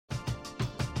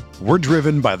We're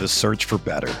driven by the search for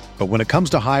better. But when it comes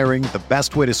to hiring, the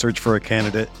best way to search for a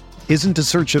candidate isn't to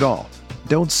search at all.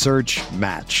 Don't search,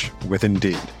 match with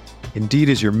Indeed. Indeed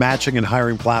is your matching and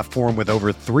hiring platform with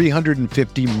over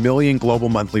 350 million global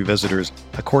monthly visitors,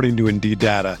 according to Indeed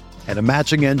data, and a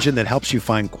matching engine that helps you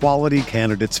find quality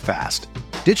candidates fast.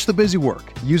 Ditch the busy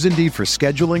work. Use Indeed for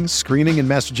scheduling, screening, and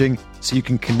messaging so you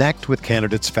can connect with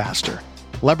candidates faster.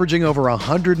 Leveraging over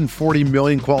 140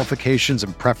 million qualifications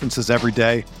and preferences every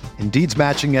day, Indeed's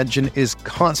matching engine is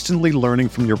constantly learning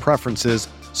from your preferences,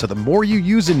 so the more you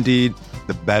use Indeed,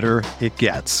 the better it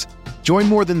gets. Join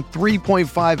more than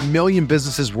 3.5 million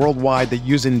businesses worldwide that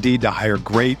use Indeed to hire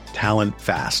great talent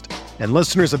fast. And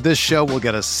listeners of this show will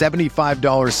get a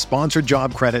 $75 sponsored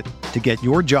job credit to get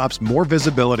your jobs more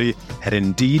visibility at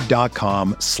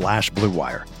Indeed.com/Blue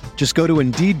Wire. Just go to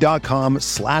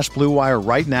Indeed.com/Blue Wire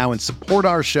right now and support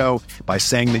our show by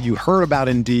saying that you heard about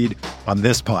Indeed on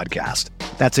this podcast.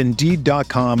 That's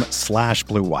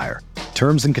Indeed.com/Blue Wire.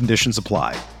 Terms and conditions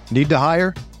apply. Need to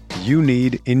hire? You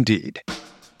need Indeed.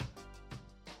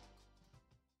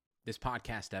 This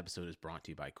podcast episode is brought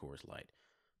to you by Coors Light.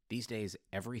 These days,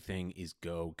 everything is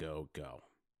go, go, go.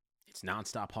 It's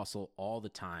nonstop hustle all the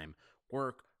time.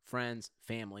 Work, friends,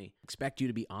 family, expect you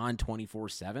to be on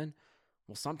 24/7.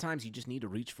 Well, sometimes you just need to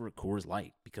reach for a Coors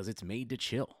Light because it's made to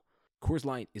chill. Coors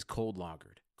Light is cold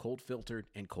lagered, cold filtered,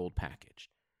 and cold packaged.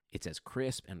 It's as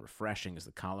crisp and refreshing as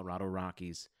the Colorado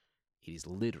Rockies. It is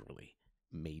literally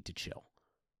made to chill.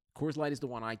 Coors Light is the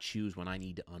one I choose when I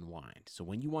need to unwind. So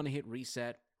when you want to hit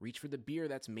reset, reach for the beer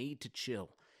that's made to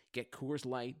chill. Get Coors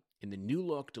Light in the new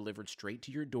look delivered straight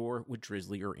to your door with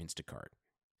Drizzly or Instacart.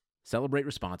 Celebrate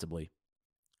responsibly.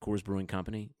 Coors Brewing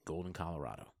Company, Golden,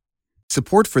 Colorado.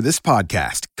 Support for this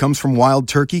podcast comes from Wild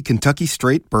Turkey Kentucky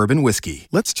Straight Bourbon Whiskey.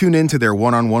 Let's tune in to their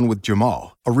one-on-one with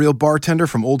Jamal, a real bartender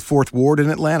from Old Fourth Ward in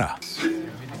Atlanta.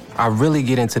 I really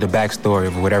get into the backstory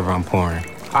of whatever I'm pouring,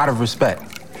 out of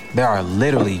respect. There are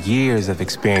literally years of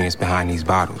experience behind these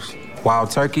bottles.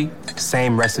 Wild Turkey,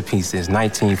 same recipe since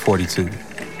 1942.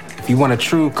 If you want a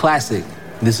true classic,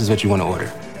 this is what you want to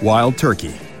order. Wild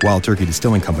Turkey. Wild Turkey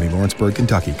Distilling Company, Lawrenceburg,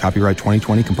 Kentucky. Copyright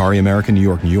 2020, Campari American, New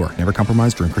York, New York. Never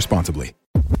compromise, drink responsibly.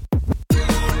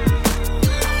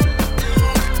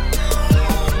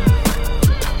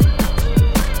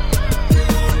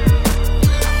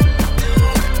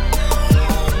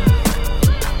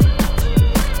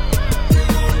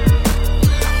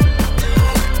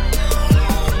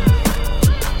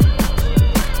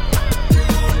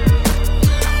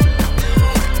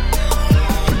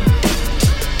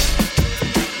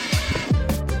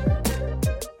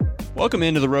 Welcome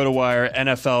into the RotoWire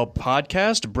NFL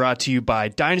podcast, brought to you by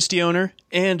Dynasty Owner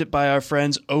and by our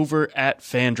friends over at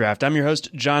FanDraft. I'm your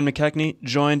host, John McKechnie,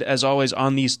 joined as always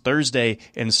on these Thursday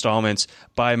installments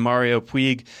by Mario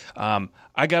Puig.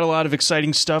 I got a lot of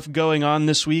exciting stuff going on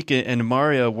this week, and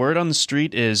Mario, word on the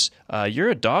street is you're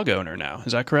a dog owner now.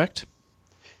 Is that correct?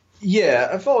 Yeah,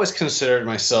 I've always considered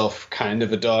myself kind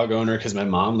of a dog owner because my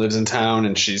mom lives in town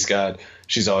and she's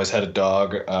always had a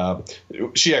dog.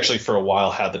 She actually for a while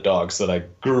had the dogs that I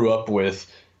grew up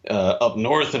with up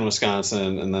north in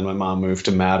Wisconsin, and then my mom moved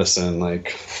to Madison like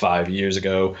 5 years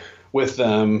ago with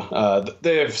them.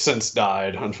 They have since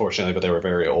died, unfortunately, but they were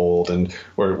very old, and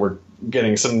we're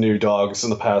getting some new dogs in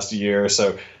the past year.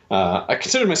 So I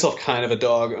consider myself kind of a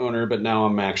dog owner, but now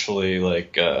I'm actually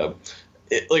like I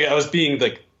was being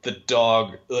like the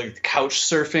dog, like couch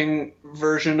surfing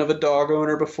version of a dog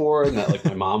owner before, and that like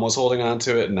my mom was holding on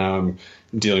to it, and now I'm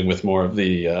dealing with more of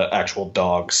the actual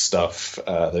dog stuff,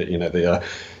 the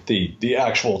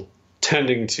actual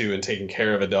tending to and taking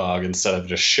care of a dog instead of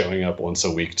just showing up once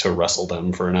a week to wrestle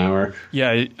them for an hour.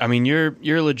 Yeah, I mean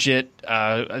you're legit,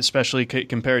 especially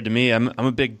compared to me. I'm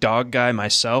a big dog guy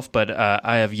myself, but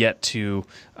I have yet to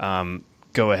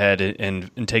go ahead and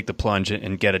take the plunge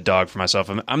and get a dog for myself.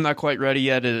 I'm not quite ready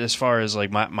yet as far as like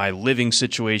my living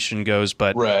situation goes,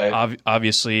 but right.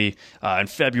 Obviously in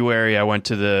February I went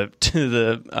to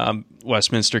the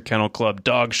Westminster Kennel Club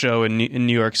dog show in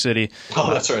New York City.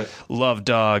 Oh, that's right. Love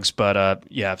dogs, but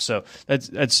yeah, so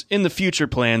that's in the future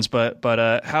plans. But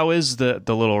how is the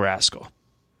little rascal?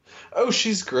 Oh,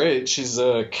 she's great. She's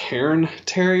a Cairn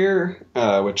Terrier,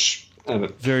 which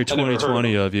very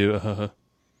 2020 of you.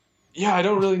 Yeah, I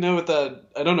don't really know what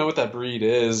that breed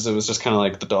is. It was just kind of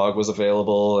like the dog was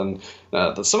available, and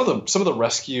some of the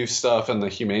rescue stuff and the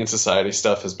Humane Society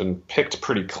stuff has been picked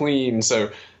pretty clean.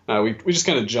 So we just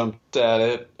kind of jumped at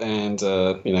it, and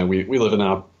we live in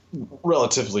a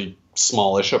relatively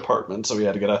smallish apartment, so we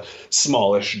had to get a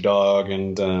smallish dog,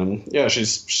 and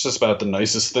she's just about the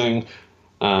nicest thing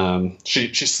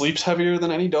She sleeps heavier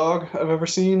than any dog I've ever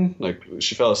seen. Like,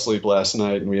 she fell asleep last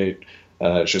night, and we ate.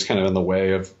 She was kind of in the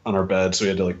way on our bed, so we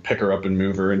had to like pick her up and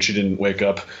move her, and she didn't wake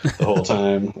up the whole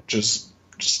time. Just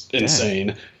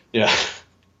insane. Yeah.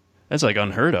 That's like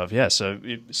unheard of. Yeah. So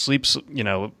it sleeps,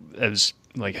 as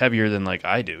like heavier than like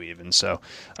I do even. So,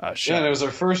 yeah, and it was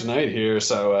our first night here.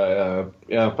 So,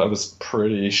 I was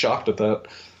pretty shocked at that.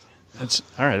 That's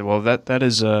all right. Well,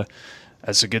 that's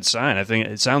a good sign. I think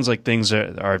it sounds like things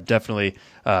are definitely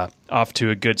off to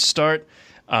a good start.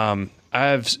 I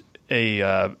have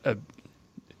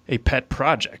a pet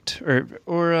project,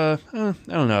 or I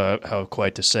don't know how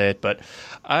quite to say it, but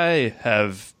I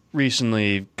have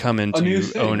recently come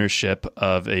into ownership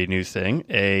of a new thing,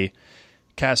 a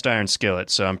cast iron skillet.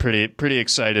 So I'm pretty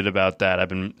excited about that. I've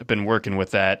been working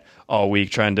with that all week,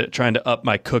 trying to up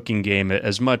my cooking game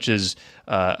as much as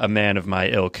a man of my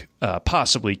ilk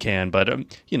possibly can. But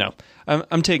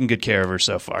I'm taking good care of her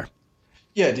so far.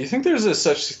 Yeah. Do you think there's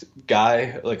such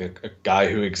guy, like a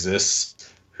guy who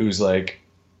exists who's like,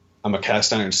 I'm a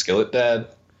cast iron skillet dad?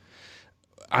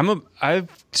 I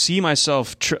see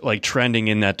myself trending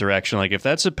in that direction. Like, if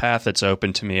that's a path that's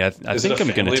open to me, I think I'm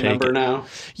going to take it now.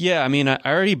 Yeah, I mean, I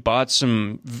already bought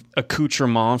some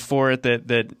accoutrement for it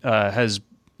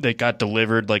that got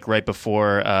delivered like right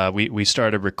before we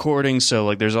started recording. So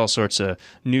like, there's all sorts of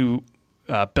new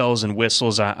bells and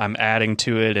whistles I'm adding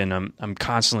to it, and I'm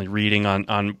constantly reading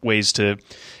on ways to,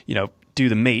 do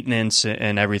the maintenance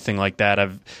and everything like that.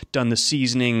 I've done the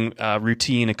seasoning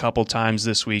routine a couple times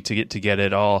this week to get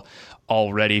it all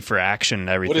ready for action and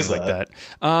everything like that.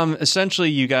 Essentially,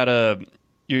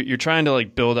 you're trying to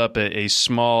like build up a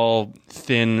small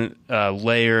thin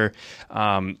layer,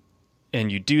 and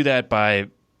you do that by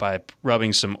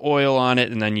rubbing some oil on it,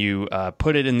 and then you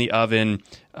put it in the oven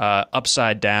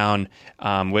upside down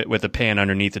with a pan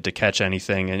underneath it to catch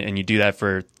anything, and you do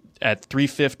that at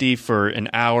 350 for an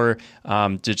hour,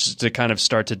 just to kind of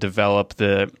start to develop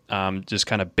the just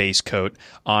kind of base coat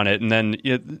on it. And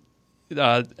then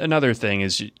another thing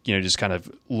is, just kind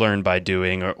of learn by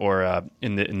doing, or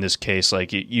in this case,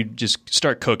 like you just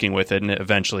start cooking with it, and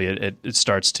eventually it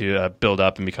starts to build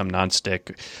up and become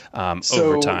nonstick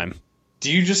over time.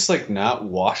 Do you just like not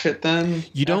wash it then?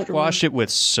 You don't wash it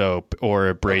with soap or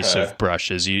abrasive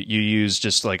brushes. You use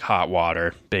just like hot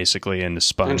water basically and the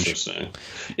sponge. Interesting.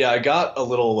 Yeah, I got a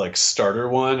little like starter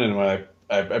one, and when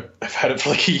I've had it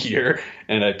for like a year,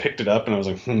 and I picked it up and I was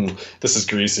like, this is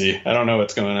greasy. I don't know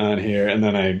what's going on here. And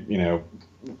then I,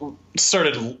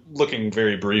 started looking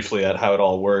very briefly at how it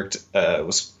all worked.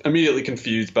 Was immediately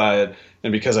confused by it,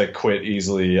 and because I quit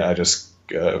easily, I just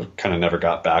kind of never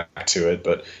got back to it.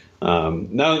 But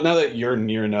now that you're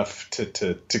near enough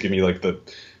to give me like the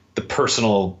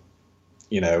personal,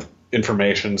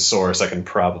 information source, I can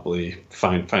probably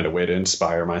find a way to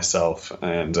inspire myself.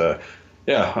 And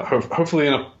hopefully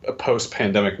in a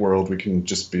post-pandemic world, we can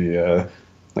just be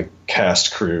like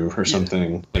cast crew or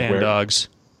something. Pan dogs.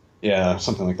 Yeah,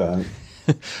 something like that.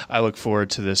 I look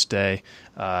forward to this day,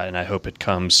 and I hope it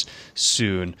comes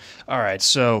soon. All right,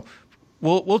 so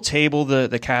we'll table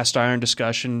the cast iron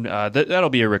discussion. That'll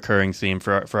be a recurring theme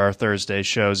for our Thursday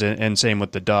shows, and same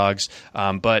with the dogs.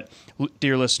 But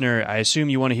dear listener, I assume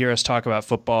you want to hear us talk about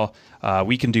football.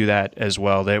 We can do that as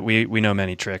well. That we know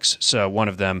many tricks. So one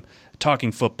of them,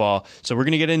 talking football. So we're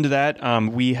going to get into that.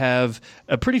 We have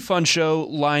a pretty fun show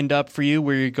lined up for you.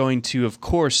 We're going to, of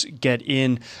course, get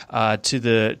in to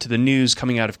the news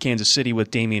coming out of Kansas City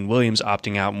with Damian Williams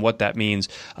opting out and what that means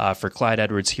for Clyde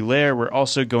Edwards-Helaire. We're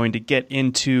also going to get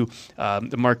into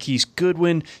the Marquise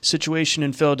Goodwin situation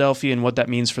in Philadelphia and what that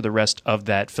means for the rest of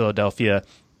that Philadelphia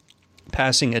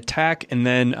passing attack, and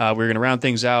then we're going to round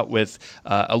things out with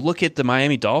a look at the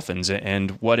Miami Dolphins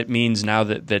and what it means now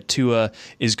that Tua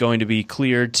is going to be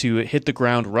cleared to hit the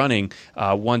ground running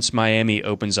once Miami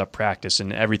opens up practice,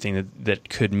 and everything that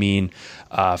could mean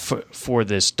for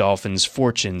this Dolphins'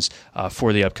 fortunes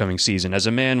for the upcoming season. As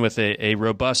a man with a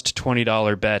robust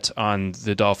 $20 bet on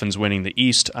the Dolphins winning the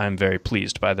East, I'm very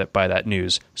pleased by that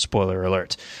news. Spoiler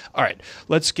alert. All right,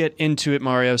 let's get into it,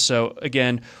 Mario. So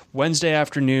again, Wednesday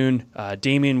afternoon,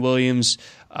 Damian Williams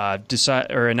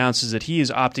announces that he is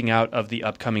opting out of the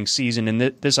upcoming season, and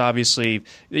this obviously,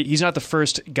 he's not the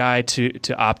first guy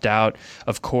to opt out,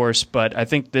 of course, but I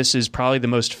think this is probably the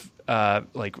most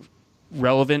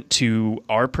relevant to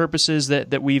our purposes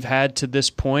that we've had to this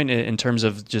point in terms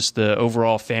of just the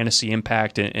overall fantasy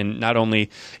impact, and not only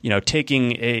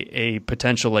taking a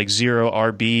potential like zero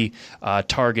RB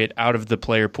target out of the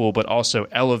player pool, but also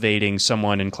elevating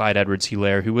someone in Clyde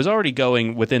Edwards-Helaire, who was already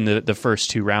going within the first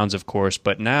two rounds, of course,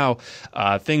 but now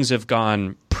things have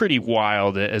gone pretty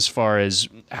wild as far as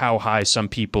how high some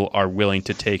people are willing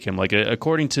to take him. Like,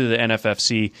 according to the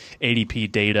NFFC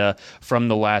ADP data from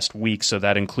the last week, so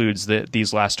that includes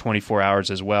these last 24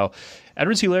 hours as well,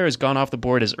 Edwards-Helaire has gone off the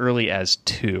board as early as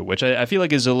 2, which I feel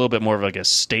like is a little bit more of like a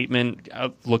statement.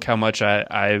 Look how much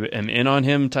I am in on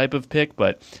him type of pick,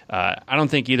 but I don't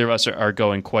think either of us are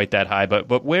going quite that high.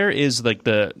 But where is like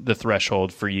the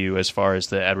threshold for you as far as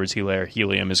the Edwards-Helaire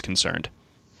helium is concerned?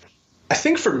 I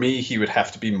think for me, he would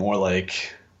have to be more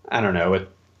like, I don't know, a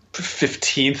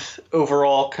 15th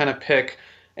overall kind of pick.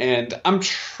 And I'm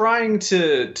trying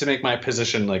to make my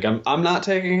position like I'm not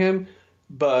taking him,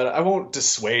 but I won't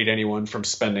dissuade anyone from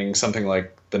spending something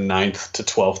like the 9th to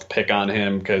 12th pick on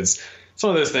him, because some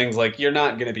of those things, like, you're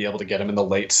not going to be able to get him in the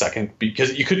late second,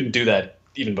 because you couldn't do that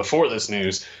even before this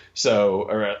news. So,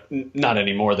 or not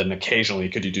any more than occasionally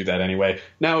could you do that anyway.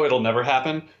 Now it'll never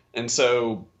happen. And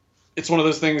so it's one of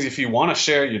those things, if you want to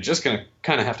share, you're just going to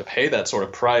kind of have to pay that sort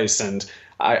of price. And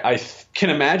I can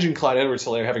imagine Clyde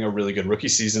Edwards-Helaire having a really good rookie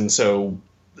season. So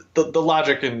the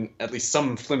logic, in at least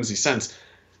some flimsy sense,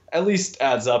 at least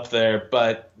adds up there.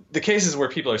 But the cases where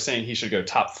people are saying he should go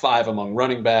top 5 among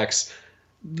running backs,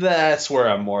 that's where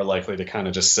I'm more likely to kind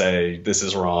of just say, this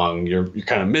is wrong. You're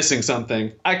kind of missing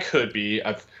something. I could be.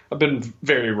 I've been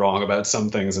very wrong about some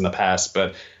things in the past,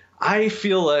 but I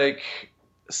feel like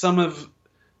some of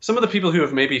the people who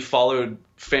have maybe followed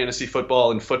fantasy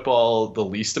football and football the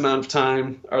least amount of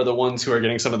time are the ones who are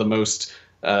getting some of the most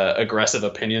aggressive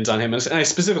opinions on him. And I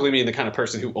specifically mean the kind of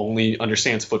person who only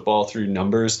understands football through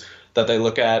numbers that they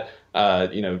look at.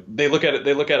 They look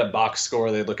at a box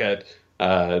score, they look at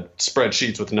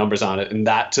spreadsheets with numbers on it, and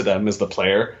that to them is the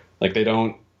player. Like, they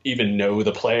don't even know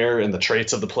the player and the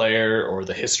traits of the player or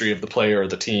the history of the player or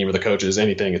the team or the coaches,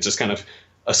 anything. It's just kind of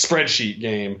a spreadsheet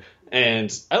game.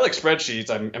 And I like spreadsheets.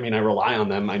 I mean, I rely on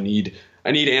them. I need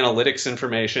analytics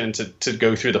information to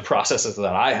go through the processes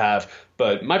that I have.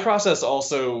 But my process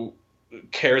also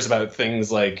cares about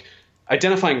things like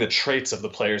identifying the traits of the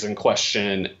players in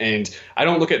question. And I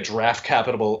don't look at draft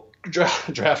capital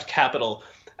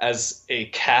as a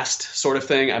cast sort of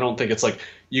thing. I don't think it's like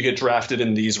you get drafted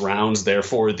in these rounds,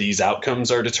 therefore these outcomes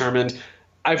are determined.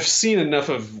 I've seen enough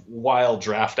of wild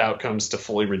draft outcomes to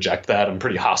fully reject that. I'm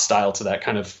pretty hostile to that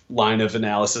kind of line of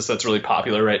analysis that's really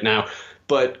popular right now.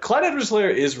 But Clyde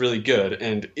Edwards-Helaire is really good,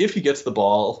 and if he gets the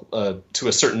ball to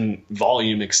a certain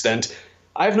volume extent,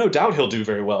 I have no doubt he'll do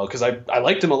very well, because I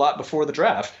liked him a lot before the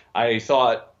draft. I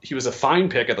thought he was a fine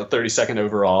pick at the 32nd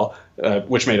overall,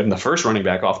 which made him the first running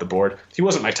back off the board. He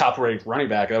wasn't my top-ranked running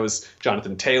back. That was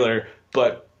Jonathan Taylor.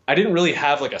 But I didn't really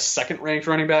have like a second-ranked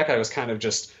running back. I was kind of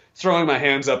just throwing my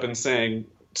hands up and saying,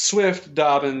 Swift,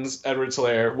 Dobbins,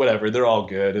 Edwards-Helaire, whatever, they're all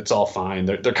good. It's all fine.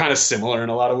 They're kind of similar in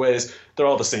a lot of ways. They're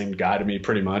all the same guy to me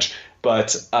pretty much.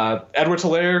 But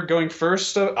Edwards-Helaire going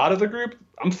first out of the group,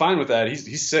 I'm fine with that.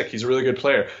 He's sick. He's a really good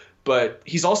player. But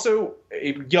he's also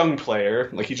a young player.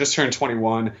 Like, he just turned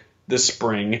 21 this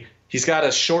spring. He's got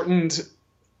a shortened,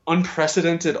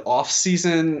 unprecedented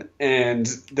offseason, and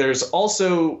there's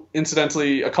also,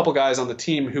 incidentally, a couple guys on the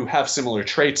team who have similar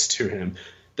traits to him.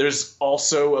 There's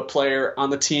also a player on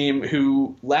the team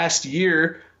who last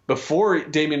year, before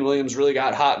Damian Williams really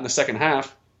got hot in the second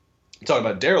half, I'm talking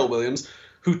about Darrell Williams,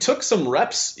 who took some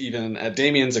reps even at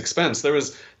Damian's expense. There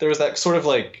was that sort of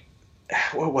like,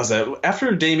 what was that?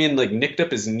 After Damian like nicked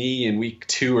up his knee in week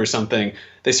 2 or something,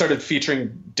 they started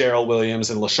featuring Darrell Williams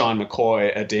and LaShawn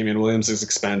McCoy at Damian Williams'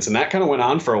 expense. And that kind of went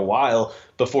on for a while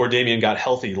before Damian got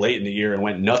healthy late in the year and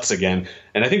went nuts again.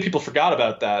 And I think people forgot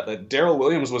about that Darrell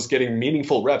Williams was getting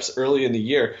meaningful reps early in the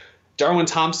year. Darwin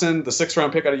Thompson, the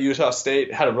 6th-round pick out of Utah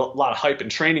State, had a lot of hype in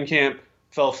training camp,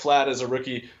 fell flat as a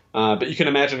rookie. But you can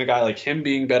imagine a guy like him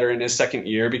being better in his second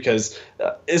year, because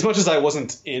as much as I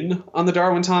wasn't in on the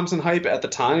Darwin Thompson hype at the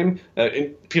time,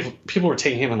 people were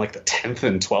taking him in like the 10th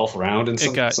and 12th round. And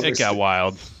it got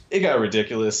wild. It got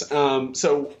ridiculous.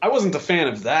 So I wasn't a fan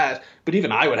of that. But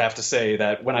even I would have to say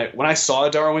that when I saw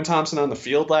Darwin Thompson on the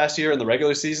field last year in the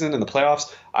regular season and the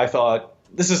playoffs, I thought,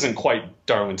 this isn't quite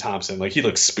Darwin Thompson. Like, he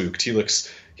looks spooked. He looks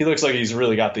like he's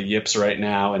really got the yips right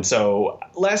now. And so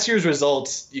last year's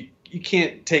results, you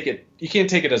can't take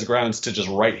it as grounds to just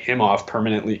write him off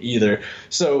permanently either.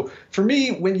 So for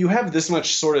me, when you have this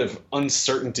much sort of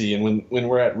uncertainty and when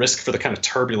we're at risk for the kind of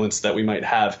turbulence that we might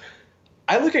have,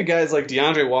 I look at guys like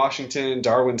DeAndre Washington,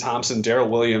 Darwin Thompson, Darrell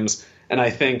Williams, and I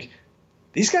think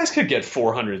these guys could get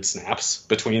 400 snaps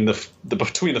between the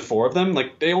four of them.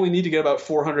 Like, they only need to get about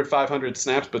 400, 500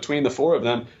 snaps between the four of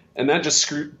them, and that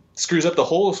just screws up the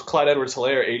whole Clyde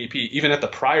Edwards-Helaire ADP, even at the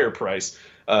prior price,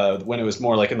 when it was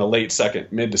more like in the late second,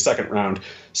 mid to second round.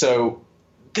 So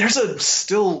there's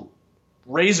still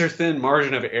razor thin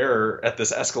margin of error at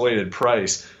this escalated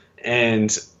price.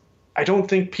 And I don't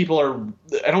think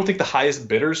the highest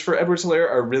bidders for Edwards-Helaire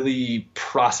are really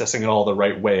processing it all the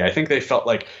right way. I think they felt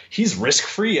like he's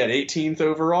risk-free at 18th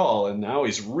overall, and now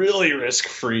he's really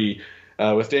risk-free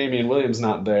with Damian Williams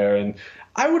not there. And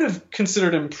I would have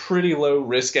considered him pretty low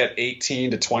risk at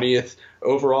 18 to 20th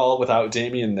overall without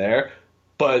Damian there.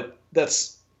 But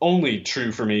that's only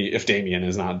true for me if Damian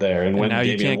is not there. And when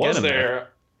Damian was there.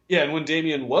 Yeah, and when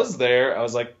Damian was there, I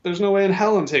was like, there's no way in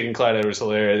hell I'm taking Clyde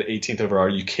Edwards-Helaire at 18th overall. Are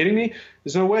you kidding me?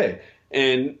 There's no way.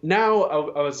 And now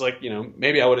I was like,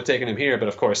 maybe I would have taken him here. But,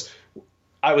 of course,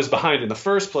 I was behind in the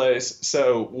first place.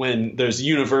 So when there's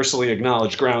universally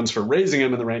acknowledged grounds for raising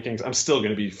him in the rankings, I'm still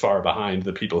going to be far behind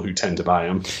the people who tend to buy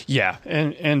him. Yeah,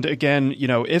 and again,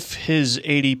 if his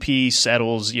ADP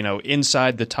settles,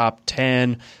 inside the top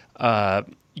 10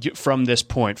 from this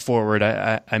point forward,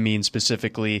 I mean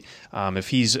specifically, if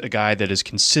he's a guy that is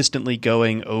consistently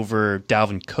going over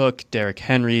Dalvin Cook, Derrick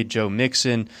Henry, Joe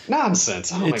Mixon.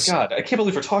 Nonsense. Oh, my God. I can't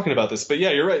believe we're talking about this. But, yeah,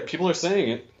 you're right. People are saying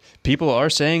it. People are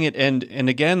saying it. And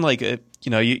again,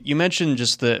 you mentioned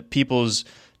just the people's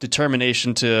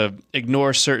determination to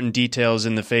ignore certain details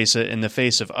in the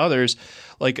face of others.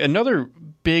 Like, another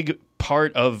big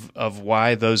part of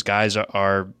why those guys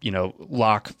are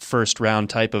lock first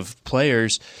round type of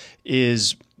players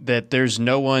is that there's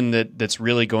no one that's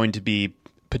really going to be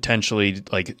potentially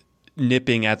like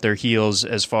nipping at their heels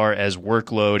as far as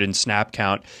workload and snap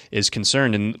count is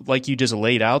concerned. And like you just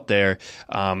laid out there,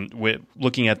 with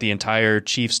looking at the entire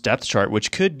Chiefs depth chart,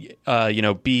 which could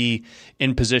be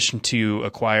in position to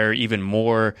acquire even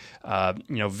more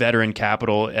veteran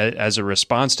capital as a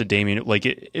response to Damian. Like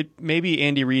it maybe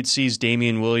Andy Reid sees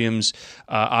Damian Williams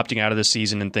opting out of the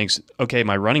season and thinks, okay,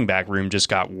 my running back room just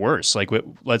got worse. Like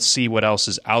let's see what else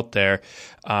is out there.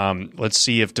 Let's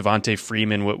see if Devontae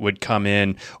Freeman would come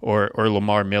in or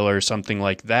Lamar Miller or something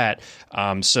like that.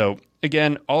 So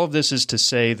again, all of this is to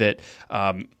say that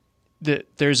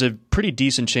there's a pretty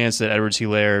decent chance that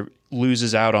Edwards-Helaire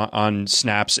loses out on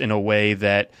snaps in a way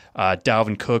that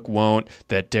Dalvin Cook won't,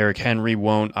 that Derrick Henry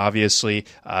won't, obviously,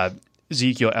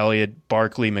 Ezekiel Elliott,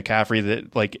 Barkley, McCaffrey.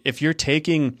 That, like, if you're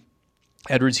taking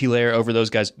Edwards-Helaire over those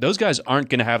guys aren't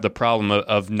going to have the problem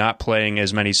of not playing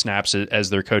as many snaps as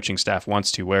their coaching staff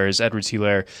wants to, whereas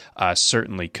Edwards-Helaire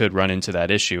certainly could run into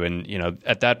that issue. And,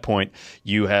 at that point,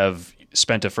 you have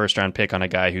spent a first round pick on a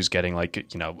guy who's getting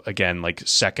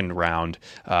second round,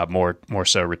 more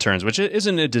so returns, which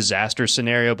isn't a disaster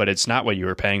scenario, but it's not what you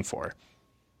were paying for.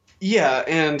 Yeah.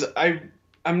 And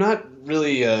I'm not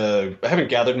really, I haven't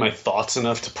gathered my thoughts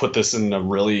enough to put this in a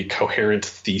really coherent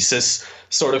thesis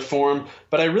sort of form,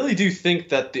 but I really do think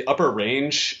that the upper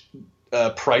range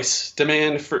price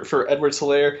demand for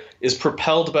Edwards-Helaire is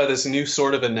propelled by this new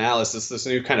sort of analysis, this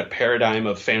new kind of paradigm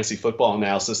of fantasy football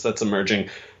analysis that's emerging,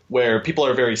 where people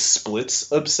are very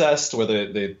splits obsessed, where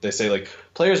they say, like,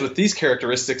 players with these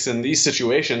characteristics in these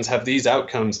situations have these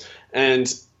outcomes.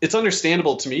 And it's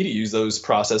understandable to me to use those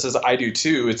processes. I do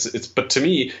too. But to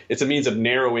me, it's a means of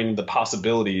narrowing the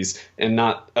possibilities and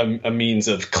not a means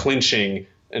of clinching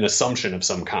an assumption of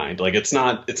some kind. Like, it's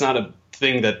not a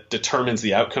thing that determines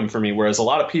the outcome for me. Whereas a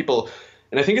lot of people,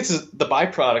 and I think it's the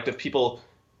byproduct of people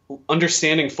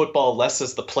understanding football less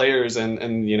as the players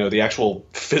and the actual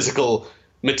physical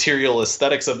material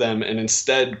aesthetics of them, and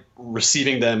instead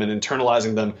receiving them and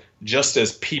internalizing them just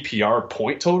as PPR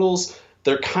point totals,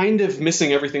 they're kind of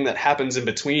missing everything that happens in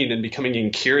between and becoming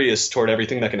incurious toward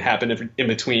everything that can happen in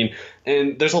between.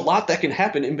 And there's a lot that can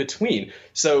happen in between.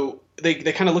 So they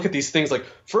kind of look at these things like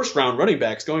first round running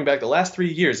backs going back the last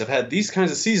 3 years have had these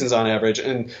kinds of seasons on average.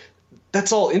 And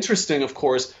that's all interesting, of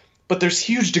course. But there's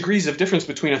huge degrees of difference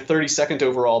between a 32nd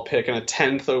overall pick and a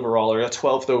 10th overall or a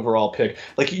 12th overall pick.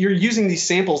 Like, you're using these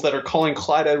samples that are calling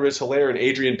Clyde Edwards-Helaire and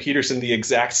Adrian Peterson the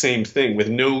exact same thing with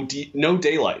no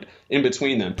daylight in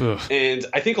between them. Ugh. And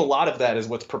I think a lot of that is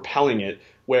what's propelling it,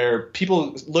 where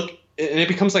people look and it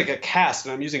becomes like a cast,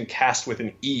 and I'm using cast with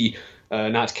an E,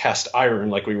 not cast iron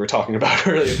like we were talking about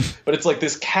earlier. But it's like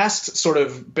this cast sort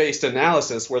of based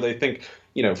analysis where they think,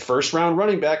 first round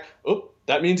running back,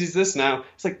 that means he's this now.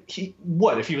 It's like,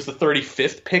 if he was the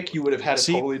 35th pick, you would have had a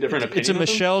totally different opinion. It's a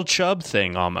Michelle Chubb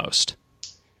thing almost.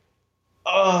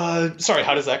 Sorry,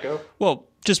 how does that go? Well,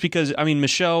 just because,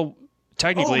 Michelle,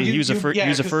 technically, he was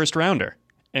a first rounder.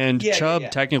 And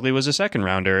Chubb technically was a second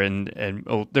rounder.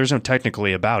 And there's no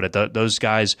technically about it. Those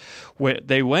guys,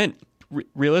 they went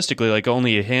realistically like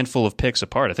only a handful of picks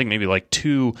apart. I think maybe like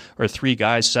 2 or 3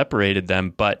 guys separated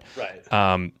them. But,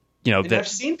 right. I've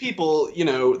seen people,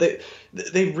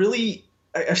 they really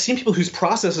I've seen people whose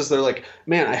processes, they're like,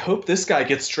 man, I hope this guy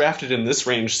gets drafted in this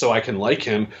range so I can like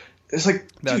him. It's like,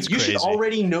 That's dude, you crazy. should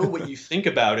already know what you think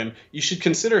about him. You should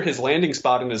consider his landing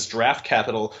spot and his draft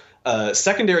capital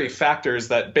secondary factors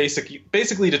that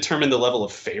basically determine the level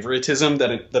of favoritism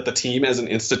that the team as an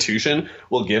institution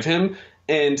will give him.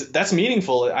 And that's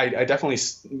meaningful. I definitely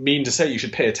mean to say you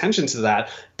should pay attention to that,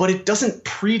 but it doesn't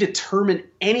predetermine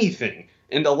anything.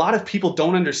 And a lot of people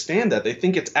don't understand that. They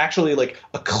think it's actually like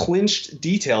a clinched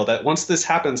detail that once this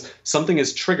happens, something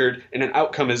is triggered and an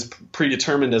outcome is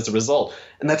predetermined as a result.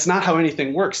 And that's not how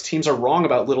anything works. Teams are wrong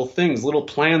about little things. Little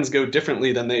plans go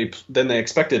differently than they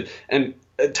expected. And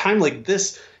at a time like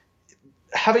this,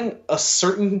 having a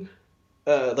certain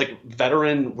like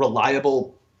veteran,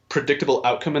 reliable, predictable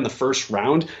outcome in the first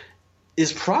round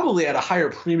is probably at a higher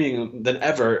premium than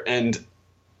ever. And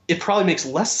it probably makes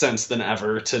less sense than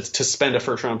ever to spend a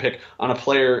first round pick on a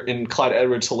player in Clyde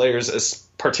Edwards-Helaire's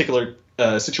particular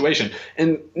situation.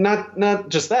 And not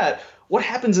just that, what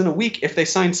happens in a week if they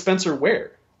sign Spencer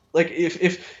Ware? Like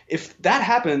if that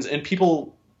happens and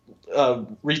people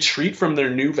retreat from their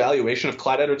new valuation of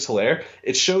Clyde Edwards-Helaire,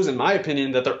 it shows, in my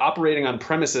opinion, that they're operating on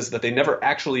premises that they never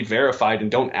actually verified and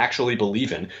don't actually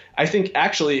believe in. I think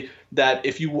actually that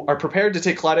if you are prepared to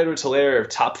take Clyde Edwards-Helaire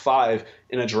top 5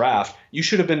 in a draft, you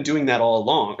should have been doing that all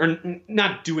along. Or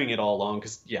not doing it all along,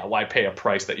 because, yeah, why pay a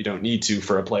price that you don't need to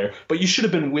for a player? But you should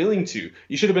have been willing to.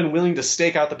 You should have been willing to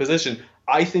stake out the position.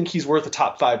 I think he's worth a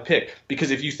top 5 pick, because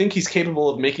if you think he's capable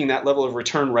of making that level of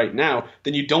return right now,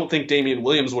 then you don't think Damian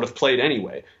Williams would have played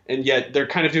anyway. And yet they're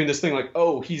kind of doing this thing like,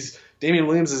 oh, Damian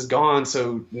Williams is gone,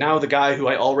 so now the guy who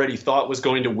I already thought was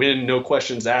going to win no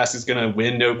questions asked is going to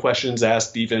win no questions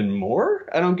asked even more?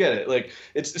 I don't get it. Like,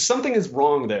 it's something is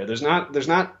wrong there. There's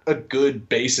not a good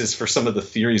basis for some of the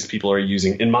theories people are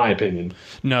using, in my opinion.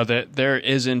 No, there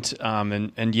isn't.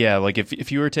 And yeah, like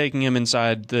if you were taking him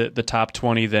inside the top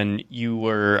 20, then you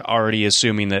were already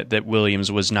assuming that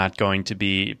Williams was not going to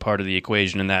be part of the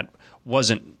equation, and that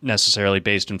wasn't necessarily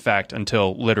based in fact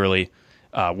until literally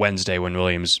Wednesday when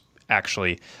Williams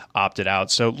actually opted out.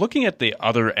 So looking at the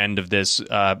other end of this,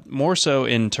 more so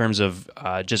in terms of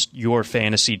just your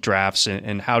fantasy drafts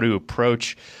and how to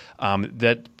approach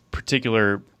that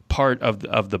particular part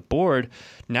of the board,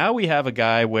 now we have a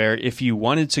guy where if you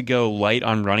wanted to go light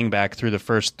on running back through the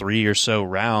first 3 or so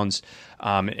rounds,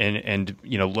 and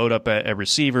load up a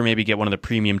receiver, maybe get one of the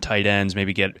premium tight ends,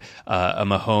 maybe get a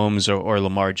Mahomes or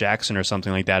Lamar Jackson or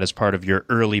something like that as part of your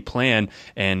early plan,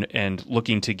 and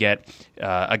looking to get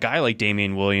a guy like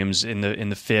Damian Williams in the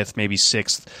 5th, maybe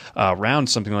 6th round,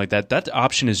 something like that. That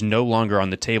option is no longer on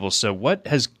the table. So what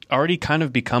has already kind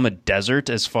of become a desert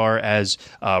as far as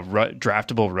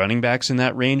draftable running backs in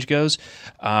that range goes,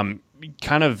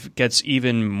 kind of gets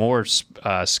even more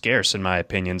scarce, in my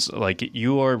opinions. Like,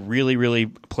 you are really, really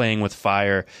playing with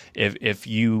fire if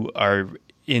you are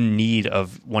in need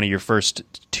of one of your first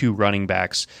 2 running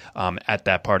backs at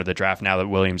that part of the draft now that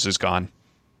Williams is gone.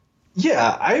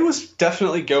 Yeah, I was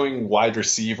definitely going wide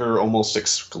receiver almost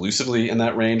exclusively in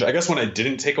that range. I guess when I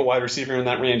didn't take a wide receiver in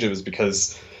that range, it was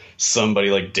because somebody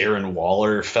like Darren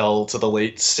Waller fell to the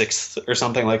late 6th or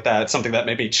something like that, something that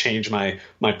maybe changed my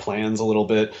plans a little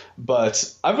bit.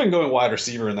 But I've been going wide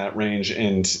receiver in that range.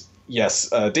 And yes,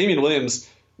 Damian Williams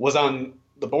was on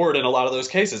the board in a lot of those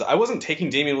cases. I wasn't taking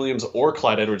Damian Williams or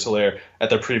Clyde Edwards-Helaire at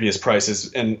their previous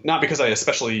prices, and not because I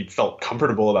especially felt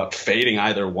comfortable about fading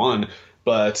either one,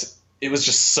 but it was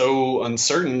just so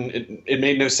uncertain. It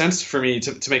made no sense for me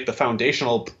to make the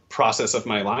foundational process of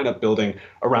my lineup building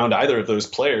around either of those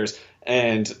players.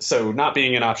 And so not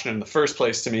being an option in the first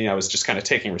place to me, I was just kind of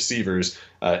taking receivers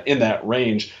in that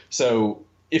range. So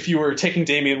if you were taking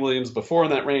Damian Williams before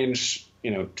in that range,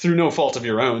 through no fault of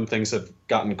your own, things have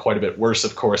gotten quite a bit worse,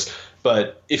 of course.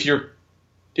 But if you're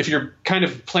kind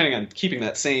of planning on keeping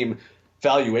that same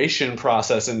valuation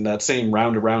process and that same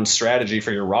round-to-round strategy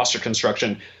for your roster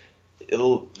construction,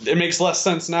 it makes less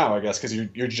sense now, I guess, because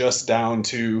you're just down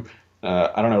to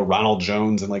Ronald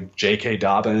Jones and like J.K.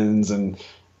 Dobbins and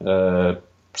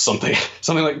something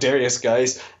like Darius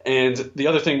Geis. And the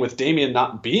other thing with Damian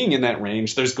not being in that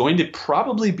range, there's going to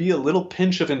probably be a little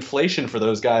pinch of inflation for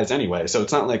those guys anyway. So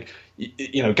it's not like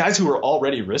guys who are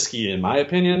already risky, in my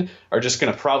opinion, are just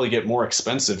going to probably get more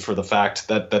expensive for the fact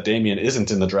that Damian isn't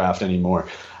in the draft anymore.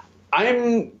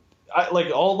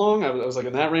 All along, I was like,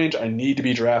 in that range, I need to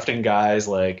be drafting guys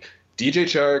like DJ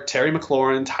Chark, Terry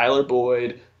McLaurin, Tyler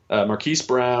Boyd, Marquise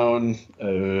Brown,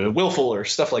 Will Fuller,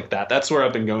 stuff like that. That's where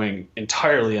I've been going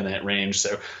entirely in that range.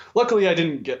 So luckily I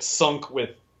didn't get sunk with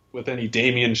any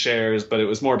Damian shares, but it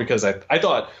was more because I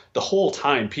thought the whole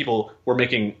time people were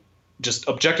making just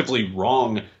objectively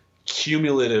wrong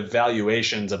cumulative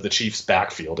valuations of the Chiefs'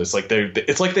 backfield. It's like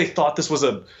they thought this was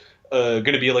going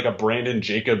to be like a Brandon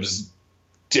Jacobs,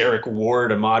 Derek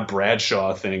Ward, Ahmad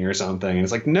Bradshaw thing or something. And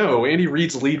it's like, no, Andy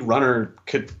Reid's lead runner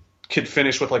could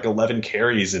finish with like 11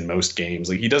 carries in most games.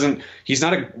 Like he's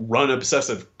not a run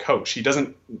obsessive coach. He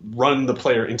doesn't run the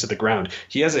player into the ground.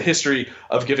 He has a history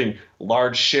of giving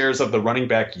large shares of the running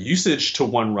back usage to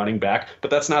one running back,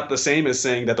 but that's not the same as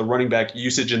saying that the running back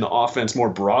usage in the offense more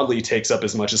broadly takes up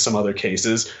as much as some other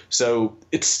cases. So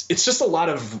it's just a lot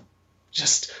of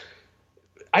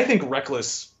I think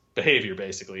reckless behavior,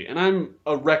 basically. And I'm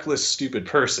a reckless, stupid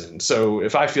person. So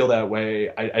if I feel that way,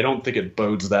 I don't think it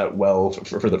bodes that well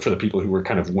for the people who were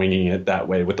kind of winging it that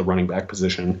way with the running back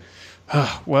position.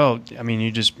 Well, I mean,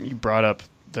 you brought up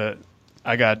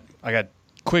I got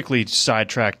quickly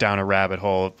sidetracked down a rabbit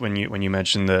hole when you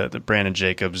mentioned the Brandon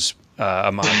Jacobs,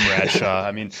 Ahmad Bradshaw.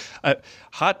 I mean,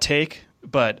 hot take,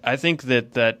 but I think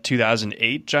that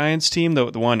 2008 Giants team, the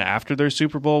one after their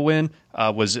Super Bowl win,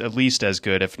 was at least as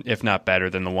good, if not better,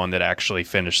 than the one that actually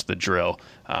finished the drill.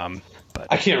 But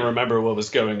I can't remember what was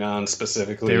going on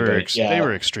specifically. They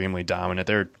were extremely dominant.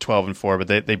 They were 12-4,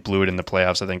 but they blew it in the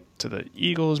playoffs, I think, to the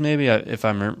Eagles, maybe, if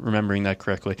I'm remembering that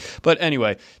correctly. But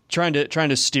anyway, trying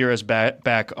to steer us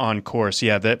back on course.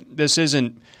 Yeah, this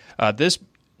isn't this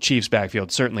Chiefs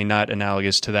backfield, certainly not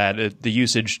analogous to that. The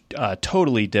usage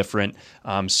totally different.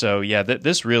 So yeah,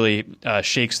 this really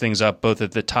shakes things up both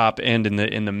at the top and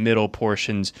in the middle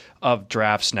portions of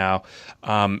drafts now.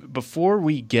 Before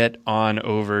we get on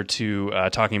over to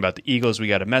talking about the Eagles, we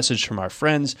got a message from our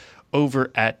friends over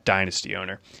at Dynasty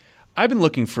Owner. I've been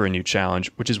looking for a new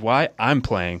challenge, which is why I'm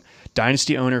playing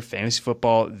Dynasty Owner Fantasy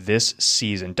Football this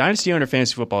season. Dynasty Owner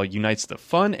Fantasy Football unites the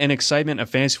fun and excitement of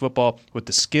fantasy football with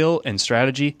the skill and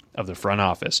strategy of the front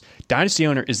office. Dynasty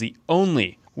Owner is the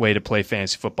only way to play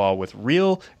fantasy football with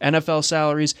real NFL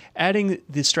salaries, adding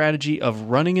the strategy of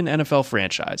running an NFL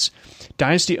franchise.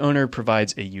 Dynasty Owner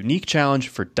provides a unique challenge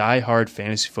for die-hard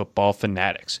fantasy football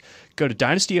fanatics. Go to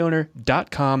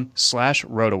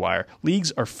dynastyowner.com/RotoWire.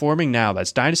 Leagues are forming now.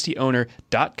 That's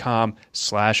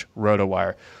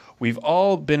dynastyowner.com/RotoWire. We've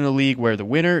all been in a league where the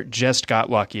winner just got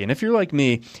lucky. And if you're like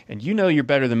me and you know you're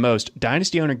better than most,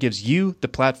 Dynasty Owner gives you the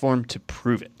platform to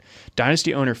prove it.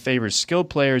 Dynasty Owner favors skilled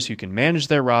players who can manage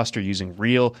their roster using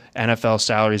real NFL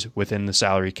salaries within the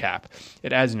salary cap.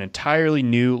 It adds an entirely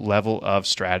new level of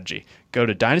strategy. Go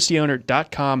to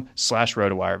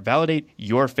dynastyowner.com/RotoWire. Validate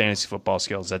your fantasy football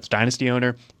skills. That's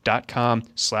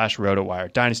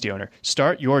dynastyowner.com/RotoWire. Dynasty Owner.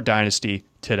 Start your dynasty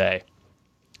today.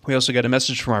 We also got a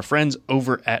message from our friends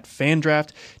over at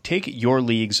FanDraft. Take your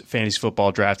league's fantasy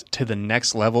football draft to the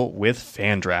next level with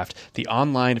FanDraft, the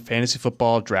online fantasy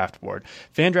football draft board.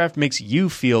 FanDraft makes you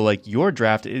feel like your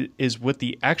draft is what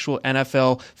the actual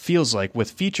NFL feels like,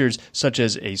 with features such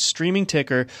as a streaming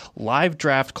ticker, live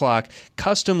draft clock,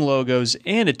 custom logos,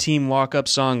 and a team walk-up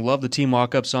song. Love the team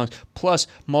walk-up songs, plus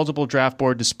multiple draft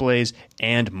board displays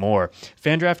and more.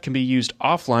 FanDraft can be used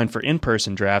offline for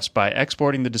in-person drafts by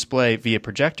exporting the display via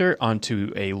projector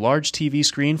onto a large TV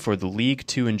screen for the league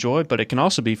to enjoy, but it can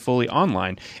also be fully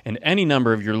online, and any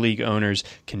number of your league owners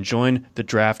can join the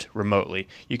draft remotely.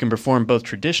 You can perform both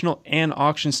traditional and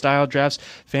auction-style drafts.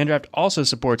 FanDraft also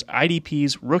supports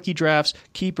IDPs, rookie drafts,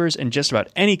 keepers, and just about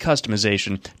any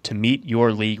customization to meet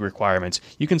your league requirements.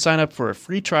 You can sign up for a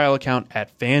free trial account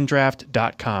at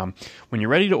fandraft.com. When you're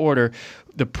ready to order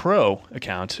the Pro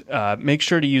account, make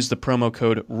sure to use the promo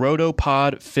code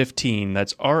ROTOPOD15.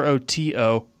 That's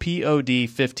ROTOPOD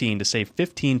 15 to save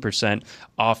 15%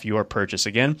 off your purchase.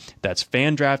 Again, that's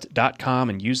fandraft.com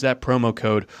and use that promo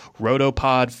code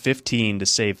ROTOPOD15 to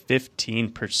save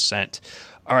 15%.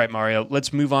 All right, Mario,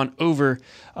 let's move on over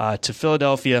to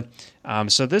Philadelphia.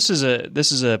 So this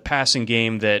is a passing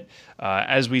game that,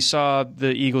 as we saw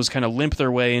the Eagles kind of limp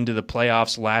their way into the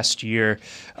playoffs last year,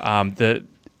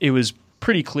 it was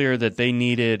pretty clear that they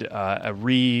needed a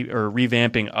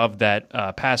revamping of that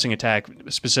passing attack,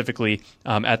 specifically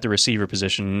at the receiver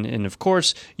position. And of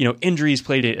course, injuries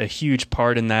played a huge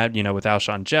part in that. With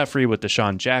Alshon Jeffrey, with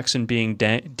Deshaun Jackson being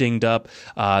dinged up,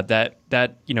 that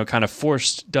kind of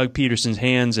forced Doug Peterson's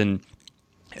hands and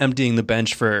emptying the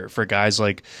bench for guys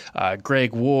like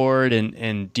Greg Ward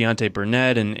and Deontay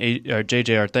Burnett and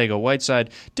J.J.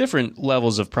 Arcega-Whiteside, different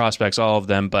levels of prospects, all of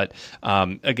them. But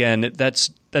again,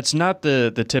 that's that's not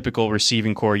the typical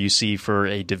receiving core you see for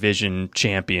a division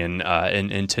champion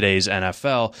in today's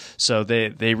NFL. So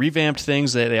they revamped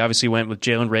things. They obviously went with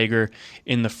Jalen Reagor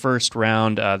in the first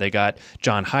round. They got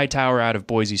John Hightower out of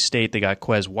Boise State. They got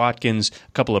Quez Watkins,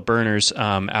 a couple of burners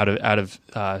out of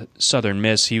Southern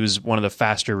Miss. He was one of the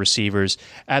faster receivers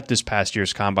at this past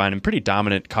year's combine and pretty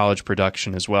dominant college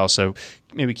production as well. So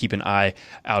maybe keep an eye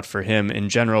out for him in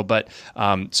general. But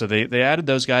so they added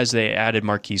those guys. They added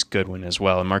Marquise Goodwin as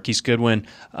well. And Marquise Goodwin,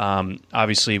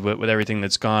 obviously, with everything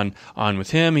that's gone on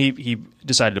with him, he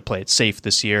decided to play it safe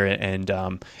this year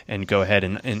and go ahead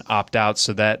and opt out.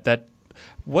 So that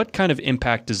what kind of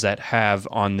impact does that have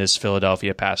on this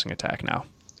Philadelphia passing attack now?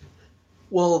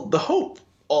 Well, the hope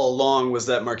all along was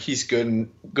that Marquise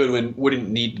Goodwin wouldn't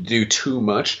need to do too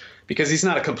much because he's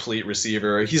not a complete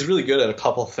receiver. He's really good at a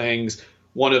couple things,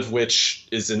 one of which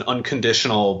is an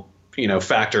unconditional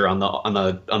factor on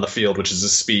the field, which is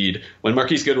his speed. When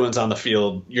Marquise Goodwin's on the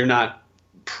field, you're not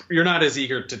as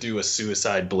eager to do a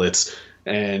suicide blitz.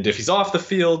 And if he's off the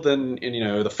field, then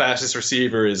the fastest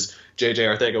receiver is J.J.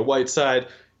 Arcega-Whiteside.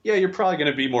 Yeah, you're probably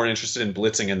going to be more interested in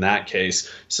blitzing in that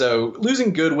case. So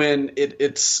losing Goodwin,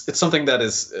 it's something that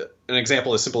is an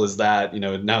example as simple as that.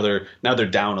 Now they're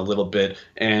down a little bit,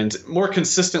 and more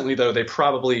consistently though, they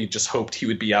probably just hoped he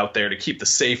would be out there to keep the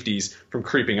safeties from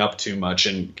creeping up too much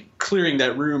and clearing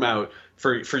that room out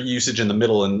for usage in the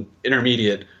middle and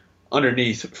intermediate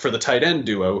underneath for the tight end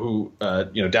duo, who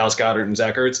Dallas Goedert and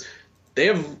Zach Ertz. They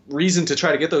have reason to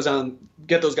try to get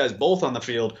those guys both on the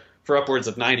field for upwards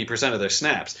of 90% of their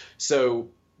snaps. So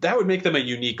that would make them a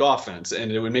unique offense,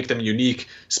 and it would make them unique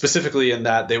specifically in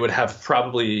that they would have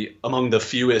probably among the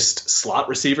fewest slot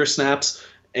receiver snaps,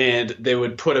 and they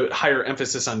would put a higher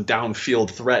emphasis on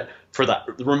downfield threat for the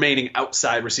remaining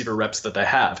outside receiver reps that they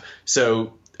have.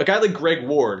 So a guy like Greg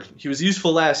Ward, he was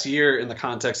useful last year in the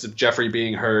context of Jeffrey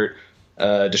being hurt,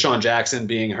 Deshaun Jackson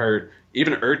being hurt,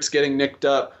 even Ertz getting nicked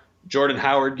up, Jordan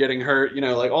Howard getting hurt,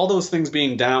 all those things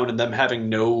being down and them having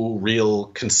no real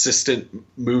consistent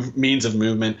means of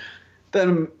movement.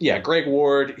 Then, yeah, Greg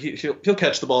Ward, he'll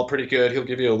catch the ball pretty good. He'll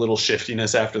give you a little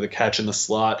shiftiness after the catch in the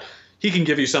slot. He can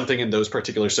give you something in those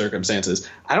particular circumstances.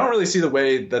 I don't really see the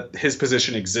way that his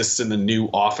position exists in the new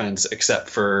offense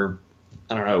except for,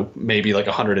 I don't know, maybe like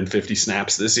 150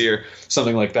 snaps this year,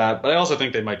 something like that. But I also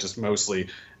think they might just mostly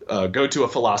go to a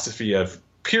philosophy of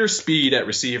pure speed at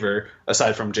receiver,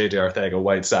 aside from J.J.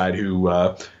 Arcega-Whiteside, who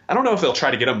I don't know if they'll try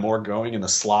to get him more going in the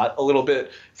slot a little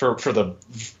bit for the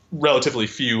relatively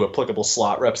few applicable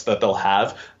slot reps that they'll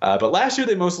have. But last year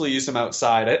they mostly used him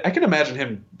outside. I can imagine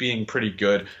him being pretty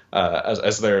good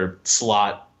as their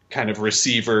slot kind of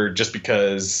receiver, just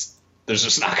because there's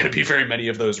just not going to be very many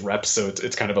of those reps, so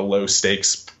it's kind of a low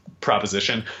stakes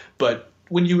proposition. But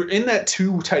when you're in that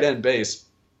two tight end base,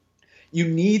 you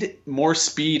need more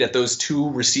speed at those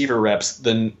two receiver reps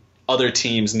than other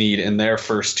teams need in their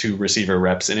first two receiver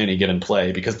reps in any given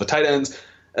play, because the tight ends,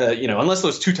 unless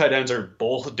those two tight ends are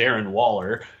both Darren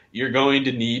Waller, you're going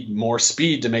to need more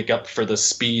speed to make up for the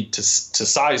speed to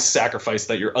size sacrifice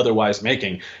that you're otherwise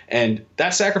making. And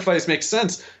that sacrifice makes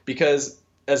sense because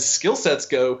as skill sets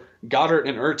go, Goddard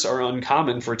and Ertz are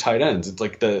uncommon for tight ends. It's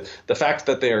like the fact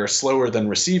that they are slower than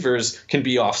receivers can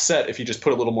be offset if you just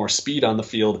put a little more speed on the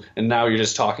field, and now you're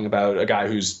just talking about a guy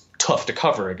who's tough to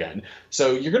cover again.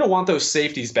 So you're going to want those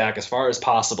safeties back as far as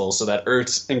possible so that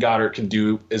Ertz and Goddard can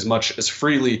do as much as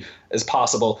freely as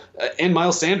possible, and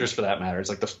Miles Sanders for that matter. It's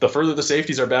like the further the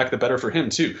safeties are back, the better for him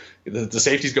too. The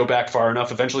safeties go back far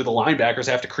enough, eventually the linebackers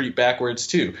have to creep backwards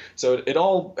too. So it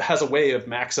all has a way of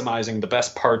maximizing the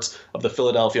best parts of the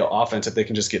Philadelphia offense if they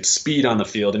can just get speed on the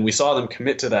field, and we saw them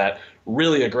commit to that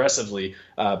really aggressively,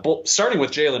 starting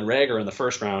with Jalen Reagor in the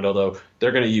first round, although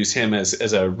they're going to use him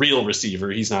as a real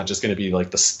receiver. He's not just going to be like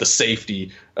the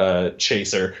safety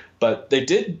chaser. But they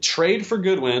did trade for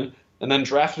Goodwin and then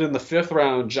drafted in the fifth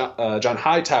round John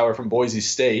Hightower from Boise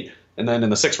State, and then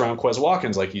in the sixth round Quez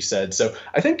Watkins, like you said. So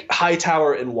I think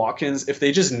Hightower and Watkins, if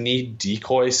they just need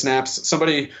decoy snaps,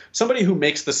 somebody who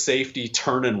makes the safety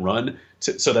turn and run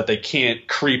so that they can't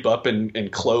creep up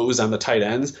and close on the tight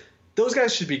ends, those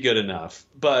guys should be good enough.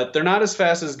 But they're not as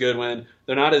fast as Goodwin.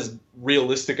 They're not as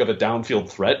realistic of a downfield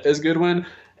threat as Goodwin.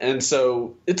 And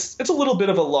so it's a little bit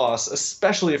of a loss,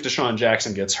 especially if Deshaun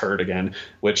Jackson gets hurt again,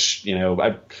 which,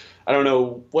 I don't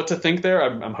know what to think there.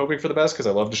 I'm hoping for the best because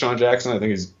I love Deshaun Jackson. I think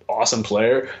he's an awesome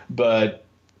player, but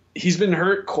he's been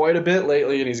hurt quite a bit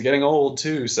lately and he's getting old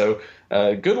too. So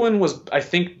Goodwin was, I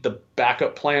think, the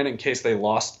backup plan in case they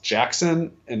lost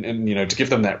Jackson and to give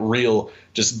them that real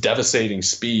just devastating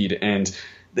speed. And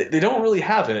they don't really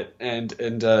have it. And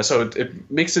so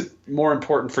it makes it more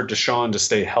important for Deshaun to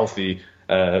stay healthy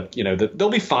They'll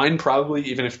be fine probably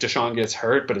even if Deshaun gets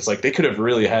hurt, but it's like they could have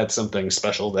really had something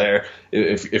special there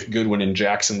if Goodwin and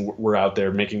Jackson were out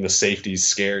there making the safeties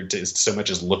scared to so much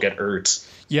as look at Ertz.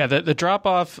 Yeah, the drop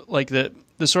off, like the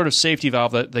sort of safety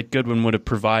valve that Goodwin would have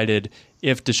provided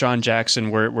if Deshaun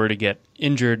Jackson were to get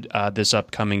injured this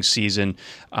upcoming season.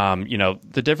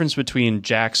 The difference between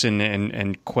Jackson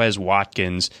and Quez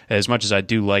Watkins, as much as I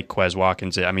do like Quez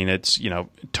Watkins, I mean, it's,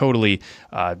 totally,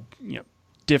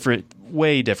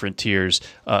 way different tiers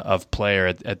of player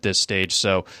at this stage.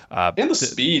 So and the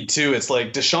speed too. It's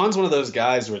like Deshaun's one of those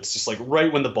guys where it's just like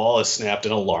right when the ball is snapped,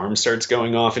 an alarm starts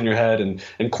going off in your head, and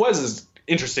Quez is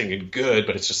interesting and good,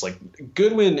 but it's just like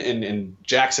Goodwin and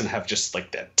Jackson have just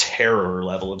like that terror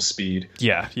level of speed.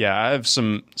 Yeah. I have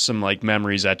some like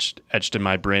memories etched in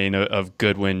my brain of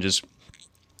Goodwin just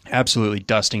absolutely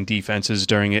dusting defenses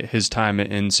during his time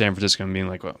in San Francisco and being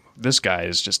like, well, this guy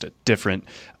is just a different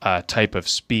type of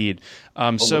speed.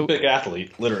 Olympic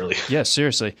athlete, literally. Yeah,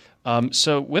 seriously.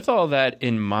 So with all that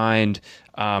in mind,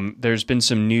 there's been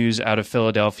some news out of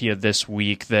Philadelphia this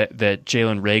week that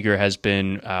Jalen Reagor has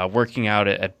been working out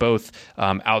at both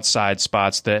outside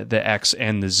spots, the X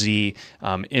and the Z,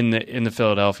 in the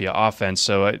Philadelphia offense.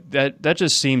 So that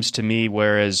just seems to me,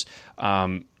 whereas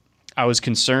I was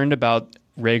concerned about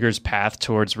Reagor's path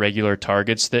towards regular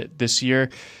targets this year.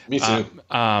 Me too.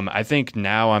 I think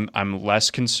now I'm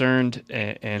less concerned,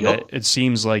 and Yep. it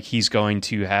seems like he's going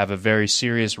to have a very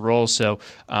serious role. So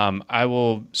I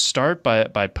will start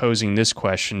by posing this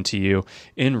question to you: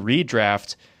 in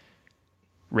redraft,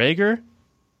 Reagor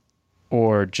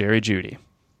or Jerry Jeudy?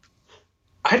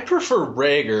 I'd prefer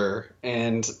Reagor,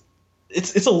 and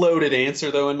it's a loaded answer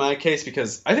though in my case,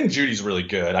 because I think Judy's really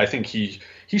good. I think he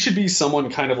should be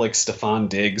someone kind of like Stephon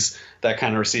Diggs, that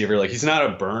kind of receiver. Like, he's not a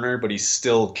burner, but he's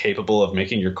still capable of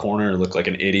making your corner look like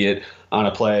an idiot on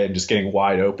a play and just getting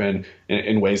wide open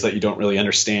in ways that you don't really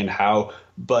understand how.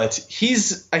 But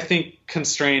he's, I think,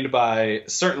 constrained by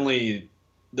certainly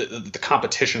the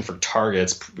competition for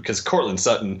targets, because Cortland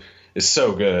Sutton is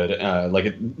so good.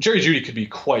 Jerry Jeudy could be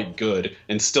quite good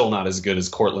and still not as good as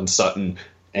Cortland Sutton.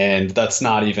 And that's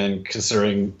not even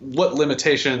considering what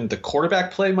limitation the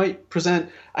quarterback play might present.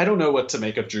 I don't know what to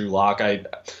make of Drew Lock. I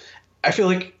feel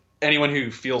like anyone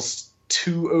who feels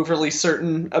too overly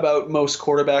certain about most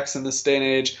quarterbacks in this day and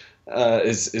age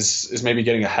is maybe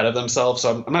getting ahead of themselves.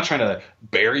 So I'm not trying to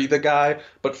bury the guy,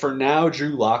 but for now,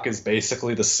 Drew Lock is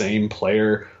basically the same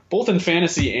player, both in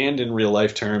fantasy and in real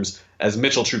life terms, as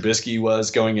Mitchell Trubisky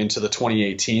was going into the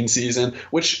 2018 season,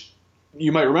 which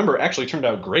you might remember actually turned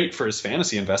out great for his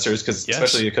fantasy investors,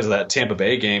 especially because of that Tampa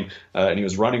Bay game, and he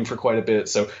was running for quite a bit.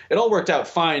 So it all worked out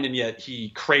fine, and yet he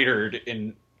cratered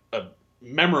in a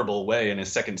memorable way in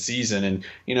his second season. And,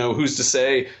 who's to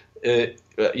say, it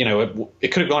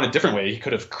could have gone a different way. He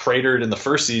could have cratered in the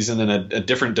first season in a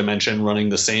different dimension, running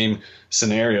the same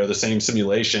scenario, the same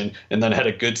simulation, and then had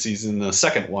a good season in the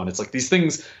second one. It's like these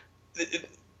things...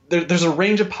 There's a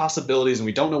range of possibilities, and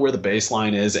we don't know where the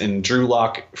baseline is. And Drew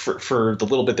Lock, for the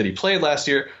little bit that he played last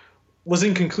year, was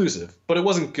inconclusive, but it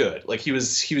wasn't good. Like, he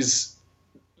was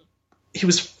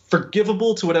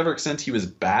forgivable to whatever extent he was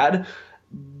bad,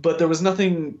 but there was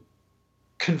nothing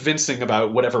convincing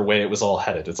about whatever way it was all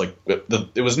headed. It's like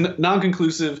it was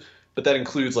non-conclusive, but that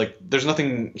includes, like, there's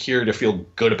nothing here to feel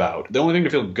good about. The only thing to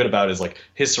feel good about is, like,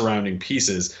 his surrounding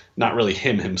pieces, not really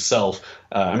him himself.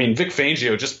 Vic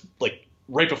Fangio just, like,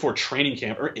 right before training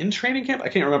camp, or in training camp, I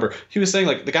can't remember, he was saying,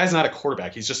 like, the guy's not a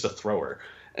quarterback, he's just a thrower.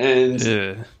 And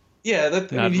he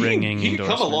can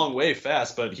come a long way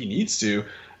fast, but he needs to.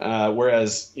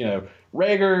 Whereas,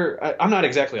 Reagor, I'm not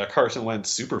exactly a Carson Wentz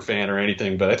super fan or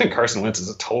anything, but I think Carson Wentz is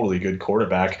a totally good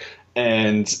quarterback.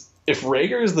 And if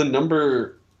Reagor is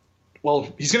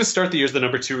he's going to start the year as the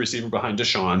number 2 receiver behind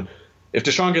Deshaun. If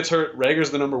Deshaun gets hurt,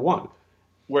 Rager's the number 1.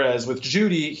 Whereas with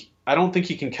Jeudy, I don't think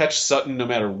he can catch Sutton no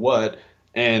matter what.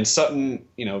 And Sutton,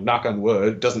 knock on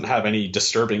wood, doesn't have any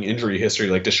disturbing injury history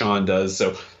like Deshaun does.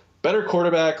 So better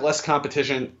quarterback, less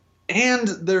competition. And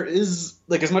there is,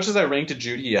 like, as much as I ranked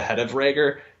Jeudy ahead of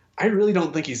Reagor, I really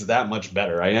don't think he's that much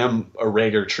better. I am a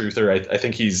Reagor truther. I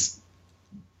think he's,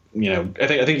 I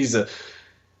think he's a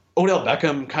Odell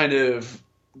Beckham kind of,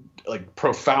 like,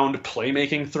 profound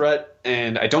playmaking threat.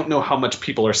 And I don't know how much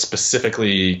people are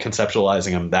specifically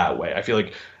conceptualizing him that way. I feel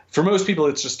like for most people,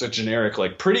 it's just a generic,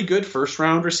 like, pretty good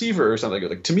first-round receiver or something.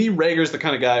 Like, to me, Rager's the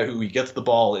kind of guy who he gets the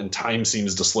ball and time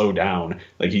seems to slow down.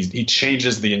 Like, he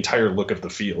changes the entire look of the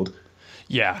field.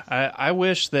 Yeah, I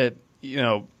wish that,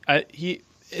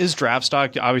 his draft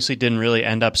stock obviously didn't really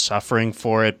end up suffering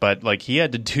for it, but, like, he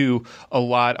had to do a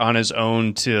lot on his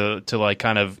own to like,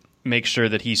 kind of make sure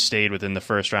that he stayed within the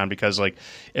first round, because like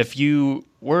if you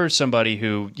were somebody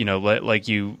who, like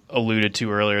you alluded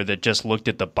to earlier, that just looked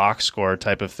at the box score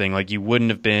type of thing, like you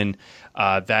wouldn't have been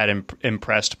that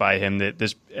impressed by him that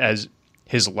this as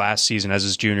his last season, as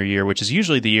his junior year, which is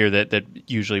usually the year that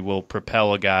usually will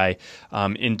propel a guy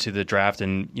into the draft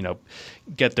and,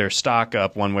 get their stock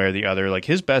up one way or the other. Like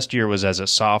his best year was as a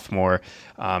sophomore.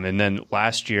 And then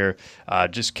last year,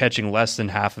 just catching less than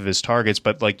half of his targets.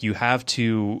 But like you have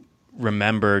to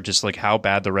remember just like how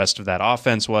bad the rest of that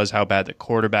offense was, how bad the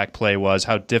quarterback play was,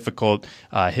 how difficult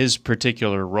his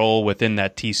particular role within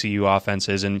that TCU offense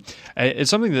is. And it's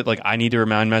something that like I need to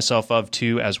remind myself of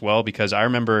too as well, because I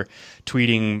remember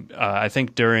tweeting, I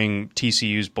think during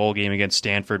TCU's bowl game against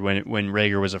Stanford when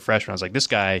Reagor was a freshman, I was like, this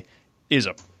guy is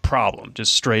a problem,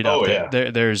 just straight up.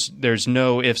 Yeah. There's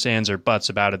no ifs, ands, or buts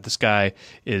about it. This guy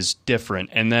is different.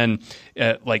 And then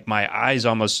like my eyes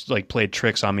almost like played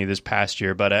tricks on me this past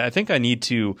year, but I think I need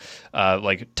to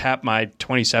like tap my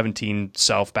 2017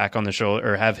 self back on the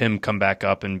shoulder, or have him come back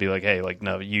up and be like, hey, like,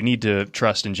 no, you need to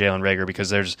trust in Jalen Reagor, because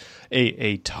there's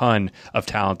a ton of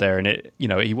talent there. And it,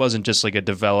 he wasn't just like a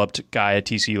developed guy at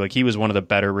TCU. Like he was one of the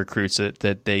better recruits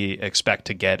that they expect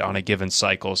to get on a given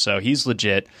cycle. So he's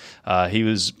legit. He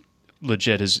was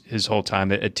legit his whole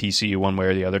time at TCU, one way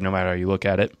or the other, no matter how you look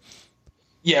at it.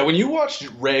 Yeah, when you watch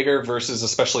Reagor versus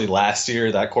especially last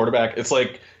year, that quarterback, it's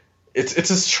like it's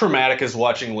as traumatic as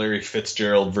watching Larry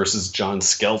Fitzgerald versus John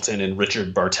Skelton and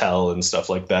Richard Bartell and stuff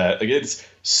like that. Like it's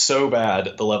so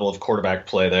bad, the level of quarterback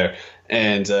play there.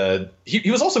 And he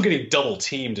was also getting double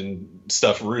teamed and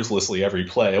stuff ruthlessly every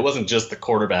play. It wasn't just the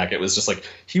quarterback. It was just like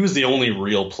he was the only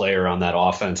real player on that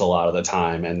offense a lot of the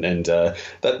time. And that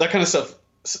kind of stuff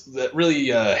that really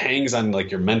hangs on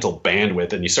like your mental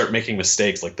bandwidth, and you start making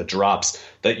mistakes like the drops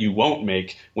that you won't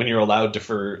make when you're allowed to,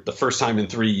 for the first time in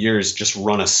 3 years, just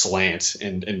run a slant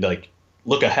and like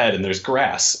look ahead and there's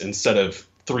grass instead of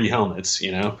 3 helmets,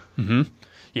 Mm-hmm.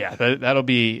 Yeah, that'll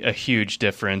be a huge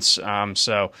difference.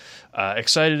 So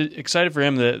excited for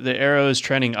him. The arrow is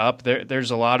trending up.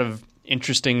 There's a lot of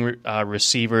interesting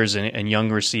receivers and young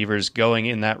receivers going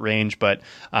in that range, but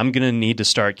I'm going to need to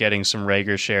start getting some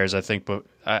Reagor shares, I think. But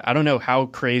I don't know how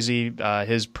crazy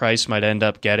his price might end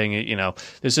up getting.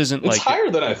 This isn't it's like higher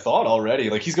than I thought already.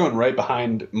 Like he's going right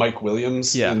behind Mike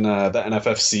Williams in the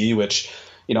NFFC, which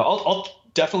I'll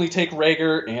definitely take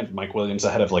Reagor and Mike Williams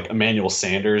ahead of like Emmanuel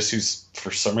Sanders, who's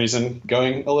for some reason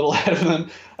going a little ahead of them.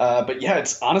 But yeah,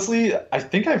 it's honestly, I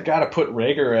think I've got to put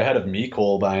Reagor ahead of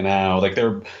Mecole by now. Like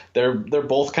they're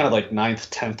both kind of like 9th,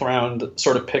 10th round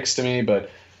sort of picks to me. But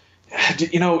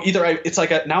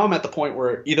now I'm at the point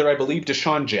where either I believe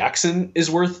Deshaun Jackson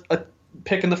is worth a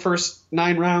pick in the first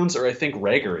 9 rounds, or I think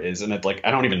Reagor is, and I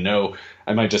don't even know.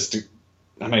 I might just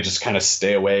kind of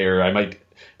stay away, or I might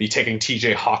be taking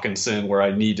TJ Hawkinson where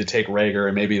I need to take Reagor,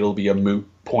 and maybe it'll be a moot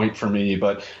point for me.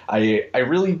 But I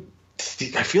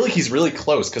feel like he's really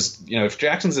close, because if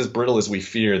Jackson's as brittle as we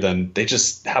fear, then they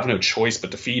just have no choice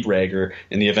but to feed Reagor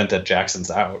in the event that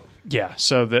Jackson's out. Yeah,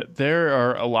 so there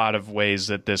are a lot of ways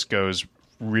that this goes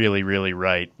really, really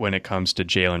right when it comes to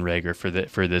Jalen Reagor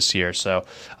for this year. So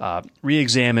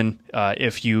re-examine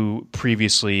if you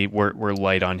previously were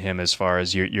light on him as far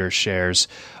as your shares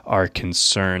are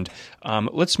concerned.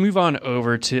 Let's move on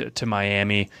over to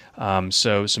Miami.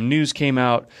 So some news came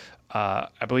out, I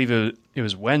believe it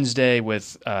was Wednesday,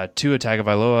 with Tua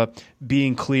Tagovailoa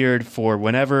being cleared for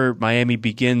whenever Miami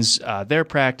begins their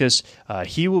practice.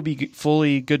 He will be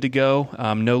fully good to go.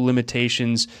 No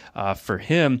limitations for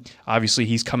him. Obviously,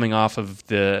 he's coming off of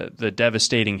the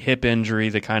devastating hip injury,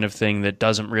 the kind of thing that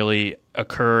doesn't really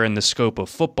occur in the scope of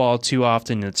football too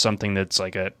often. It's something that's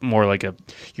you're more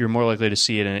likely to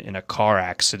see it in a car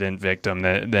accident victim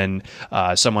than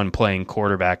someone playing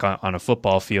quarterback on a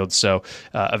football field. So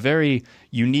a very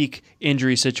unique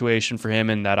injury situation for him,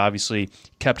 and that obviously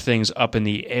kept things up in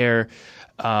the air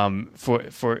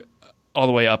for all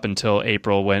the way up until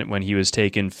April when he was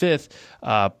taken 5th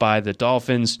by the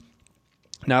Dolphins.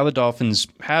 Now the Dolphins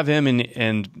have him,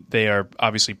 and they are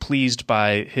obviously pleased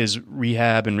by his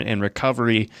rehab and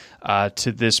recovery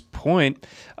to this point.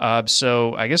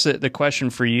 So I guess the question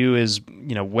for you is,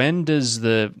 when does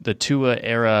the Tua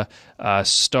era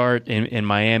start in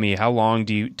Miami? How long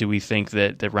do we think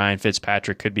that Ryan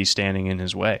Fitzpatrick could be standing in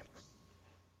his way?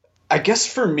 I guess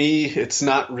for me, it's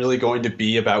not really going to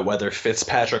be about whether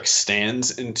Fitzpatrick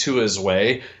stands in Tua's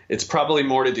way. It's probably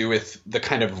more to do with the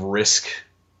kind of risk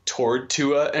toward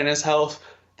Tua and his health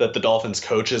that the Dolphins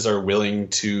coaches are willing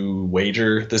to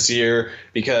wager this year.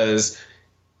 Because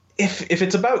if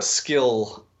it's about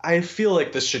skill, I feel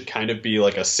like this should kind of be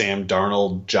like a Sam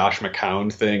Darnold, Josh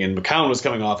McCown thing. And McCown was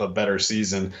coming off a better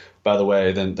season, by the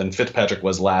way, than Fitzpatrick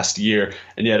was last year.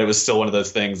 And yet it was still one of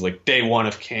those things like day one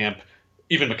of camp.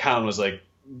 Even McCown was like,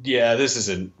 yeah, this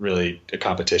isn't really a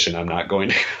competition. I'm not going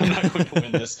to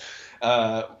win this.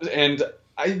 And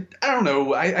I don't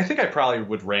know. I think I probably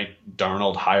would rank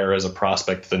Darnold higher as a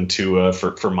prospect than Tua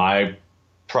for my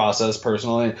process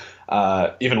personally,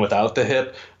 even without the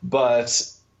hip. But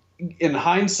in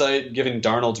hindsight, given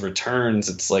Darnold's returns,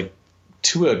 it's like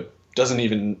Tua doesn't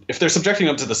even, if they're subjecting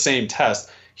him to the same test,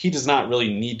 he does not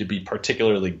really need to be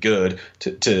particularly good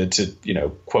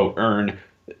to quote, earn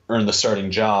the starting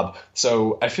job.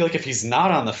 So I feel like if he's not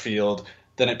on the field,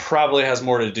 then it probably has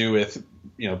more to do with,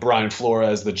 Brian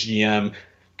Flores, the GM,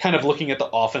 kind of looking at the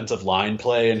offensive line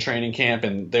play in training camp.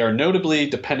 And they are notably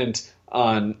dependent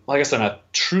on, well, I guess they're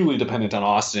not truly dependent on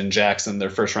Austin Jackson,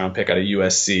 their first round pick out of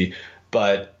USC,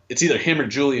 but it's either him or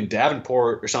Julian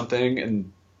Davenport or something.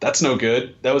 And that's no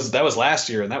good. That was last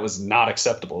year, and that was not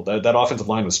acceptable. That offensive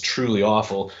line was truly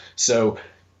awful. So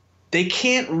they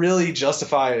can't really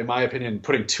justify, in my opinion,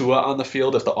 putting Tua on the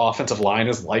field if the offensive line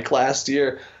is like last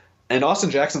year. And Austin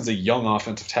Jackson's a young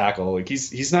offensive tackle. Like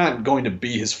he's not going to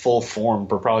be his full form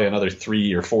for probably another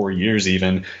 3 or 4 years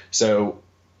even. So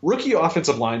rookie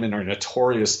offensive linemen are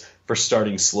notorious for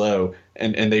starting slow,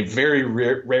 and they very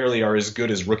rarely are as good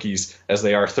as rookies as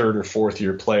they are third or fourth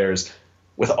year players.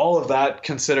 With all of that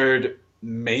considered,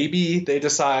 maybe they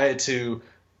decide to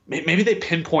 – maybe they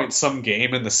pinpoint some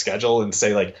game in the schedule and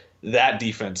say, like, that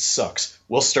defense sucks.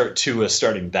 We'll start Tua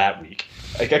starting that week.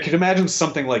 Like, I could imagine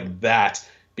something like that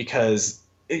because,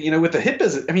 with the hip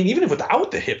 – even if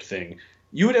without the hip thing,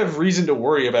 you would have reason to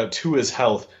worry about Tua's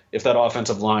health if that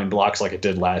offensive line blocks like it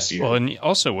did last year. Well, and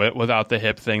also without the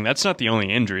hip thing, that's not the only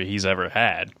injury he's ever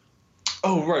had.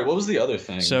 Oh, right. What was the other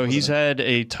thing? So he's had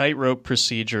a tightrope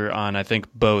procedure on, I think,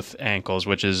 both ankles,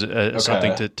 which is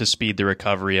something to speed the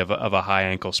recovery of a high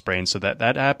ankle sprain. So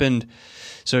that happened.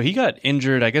 So he got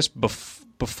injured, I guess,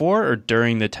 before or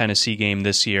during the Tennessee game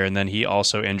this year, and then he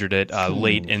also injured it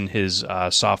late in his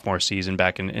sophomore season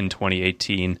back in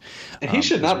 2018. And he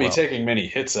should not be taking many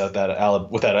hits at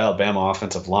with that Alabama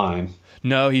offensive line.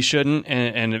 No, he shouldn't,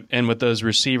 and with those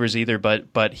receivers either.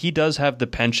 But he does have the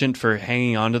penchant for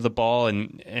hanging onto the ball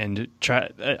and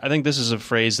try. I think this is a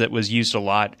phrase that was used a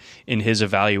lot in his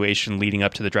evaluation leading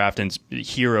up to the draft, and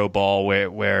hero ball,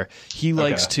 where he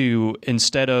likes to,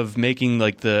 instead of making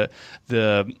like the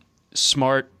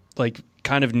smart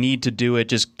kind of need to do it,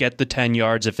 just get the 10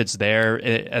 yards if it's there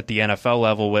at the NFL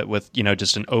level with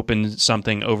just an open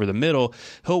something over the middle.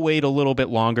 He'll wait a little bit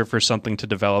longer for something to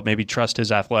develop, maybe trust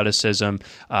his athleticism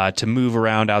to move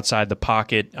around outside the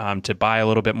pocket, to buy a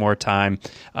little bit more time,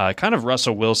 kind of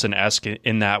Russell Wilson-esque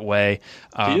in that way.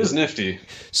 He is nifty.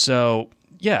 So,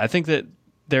 yeah, I think that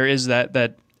there is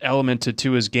that element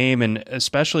to his game, and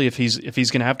especially if he's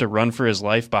going to have to run for his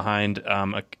life behind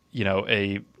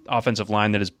a offensive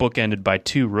line that is bookended by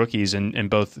two rookies in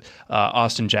both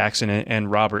Austin Jackson and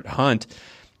Robert Hunt,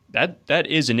 that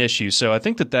is an issue. So I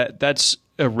think that's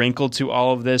a wrinkle to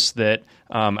all of this that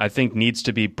I think needs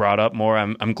to be brought up more.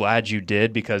 I'm glad you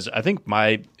did, because I think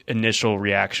my initial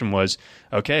reaction was,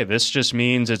 okay, this just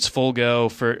means it's full go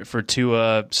for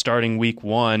Tua starting week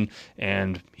one,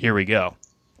 and here we go.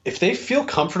 If they feel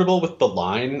comfortable with the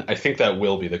line, I think that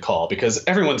will be the call, because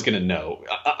everyone's going to know.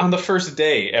 On the first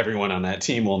day, everyone on that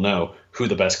team will know who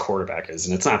the best quarterback is,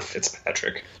 and it's not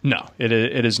Fitzpatrick. No, it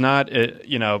is not.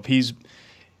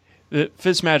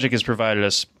 Fitzmagic has provided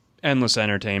us endless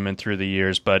entertainment through the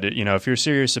years, but if you're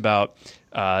serious about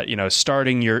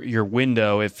starting your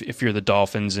window, if you're the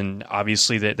Dolphins, and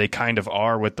obviously they kind of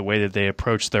are with the way that they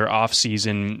approach their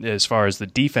offseason as far as the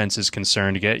defense is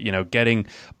concerned, getting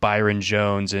Byron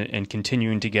Jones and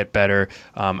continuing to get better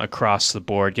across the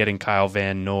board, getting Kyle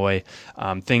Van Noy,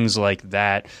 things like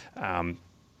that.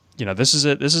 This is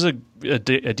a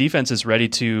defense that's ready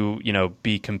to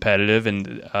be competitive, and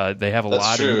they have a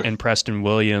lot in Preston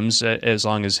Williams as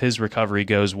long as his recovery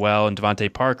goes well. And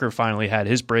Devontae Parker finally had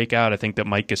his breakout. I think that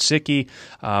Mike Gesicki,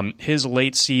 his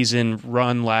late season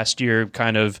run last year,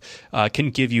 kind of can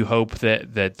give you hope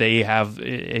that they have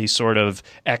a sort of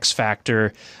X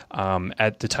factor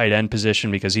at the tight end position,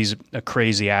 because he's a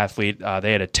crazy athlete.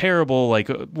 They had a terrible,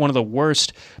 one of the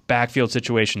worst backfield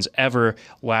situations ever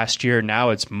last year.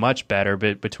 Now it's much better,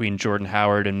 but between Jordan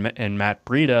Howard and Matt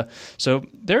Breida. So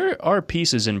there are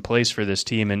pieces in place for this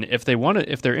team, and if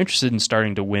they're interested in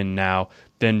starting to win now,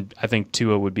 then I think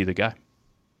Tua would be the guy.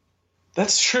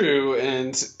 That's true,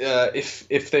 and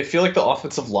if they feel like the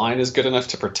offensive line is good enough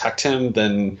to protect him,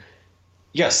 then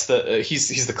yes,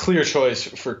 he's the clear choice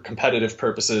for competitive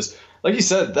purposes. like you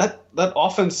said, that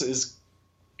offense is,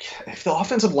 if the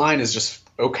offensive line is just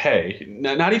okay,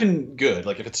 not even good,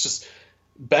 like if it's just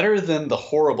better than the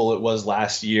horrible it was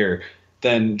last year,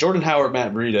 then Jordan Howard,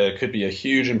 Matt Breida could be a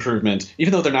huge improvement,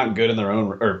 even though they're not good in their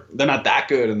own, or they're not that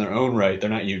good in their own right. They're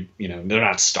not, they're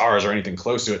not stars or anything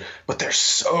close to it, but they're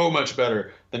so much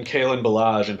better than Kalen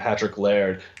Ballage and Patrick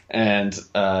Laird. And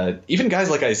even guys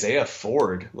like Isaiah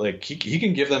Ford, like he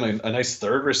can give them a nice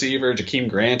third receiver. Jakeem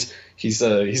Grant, he's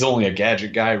only a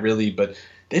gadget guy really, but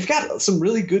they've got some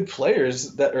really good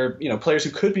players that are, players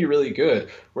who could be really good.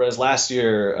 Whereas last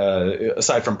year,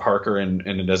 aside from Parker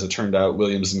and as it turned out,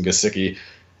 Williams and Gesicki,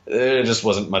 there just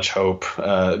wasn't much hope.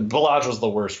 Ballage was the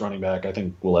worst running back I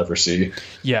think we'll ever see.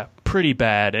 Yeah, pretty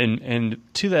bad. And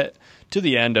to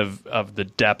the end of the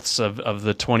depths of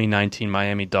the 2019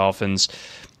 Miami Dolphins,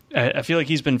 I feel like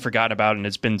he's been forgotten about, and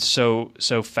it's been so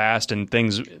fast, and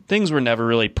things were never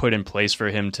really put in place for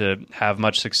him to have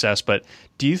much success. But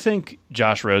do you think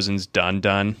Josh Rosen's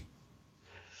done?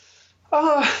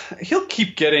 He'll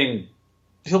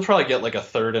probably get like a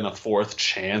third and a fourth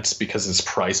chance because his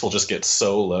price will just get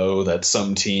so low that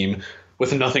some team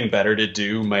with nothing better to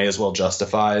do may as well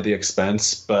justify the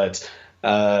expense. But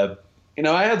I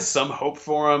had some hope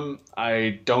for him.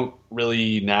 I don't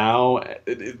really now.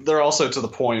 They're also to the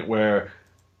point where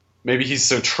maybe he's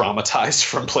so traumatized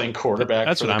from playing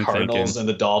quarterback for the Cardinals and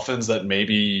the Dolphins that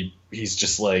maybe he's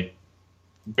just like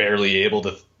barely able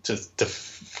to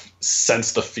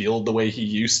sense the field the way he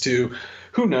used to.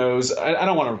 Who knows? I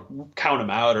don't want to count him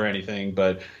out or anything,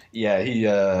 but yeah,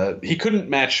 he couldn't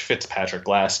match Fitzpatrick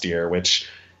last year, which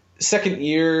second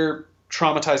year,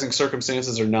 traumatizing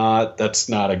circumstances or not, that's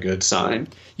not a good sign.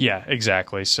 Yeah,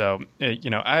 exactly. So,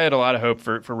 I had a lot of hope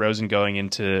for Rosen going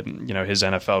into, his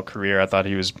NFL career. I thought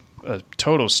he was a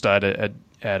total stud at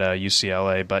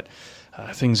UCLA, but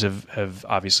things have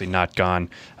obviously not gone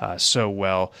so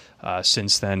well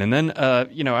since then. And then,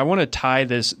 I want to tie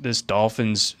this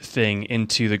Dolphins thing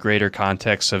into the greater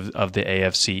context of the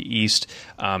AFC East.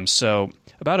 So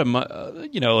about a month,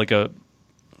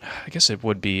 I guess it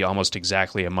would be almost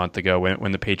exactly a month ago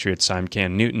when the Patriots signed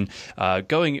Cam Newton.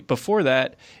 Going before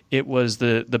that, it was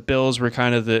the Bills were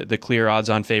kind of the clear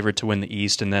odds-on favorite to win the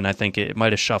East, and then I think it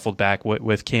might have shuffled back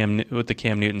with the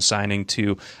Cam Newton signing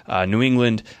to New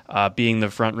England being the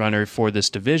front runner for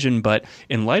this division. But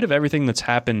in light of everything that's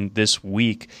happened this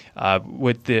week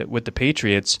with the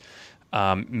Patriots,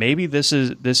 maybe this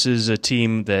is a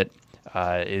team that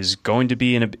is going to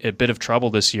be in a bit of trouble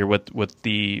this year with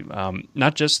the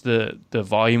not just the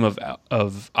volume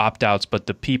of opt-outs, but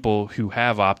the people who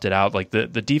have opted out. Like the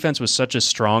defense was such a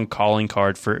strong calling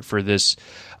card for this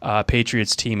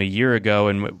Patriots team a year ago,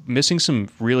 and missing some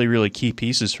really, really key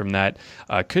pieces from that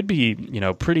could be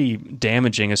pretty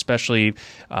damaging, especially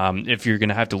if you're going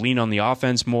to have to lean on the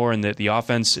offense more, and the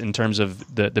offense in terms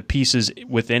of the pieces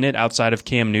within it outside of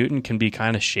Cam Newton can be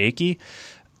kind of shaky.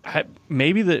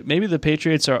 Maybe the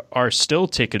Patriots are still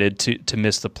ticketed to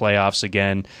miss the playoffs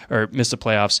again, or miss the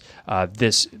playoffs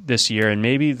this year, and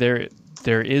maybe there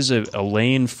is a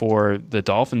lane for the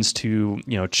Dolphins to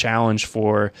challenge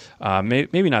for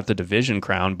maybe not the division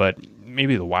crown, but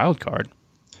maybe the wild card.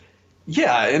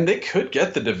 Yeah, and they could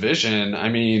get the division. I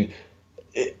mean,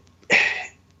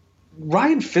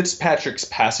 Ryan Fitzpatrick's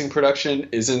passing production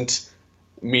isn't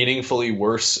meaningfully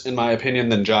worse, in my opinion,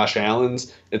 than Josh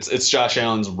Allen's. It's Josh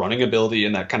Allen's running ability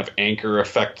and that kind of anchor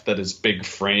effect that his big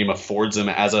frame affords him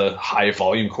as a high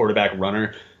volume quarterback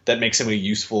runner that makes him a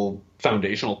useful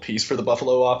foundational piece for the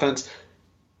Buffalo offense.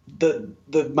 The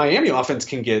Miami offense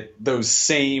can get those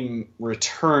same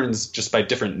returns just by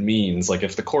different means. Like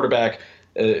if the quarterback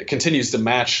continues to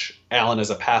match Allen as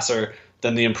a passer,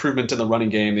 then the improvement in the running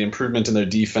game, the improvement in their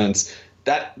defense,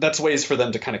 that's ways for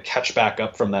them to kind of catch back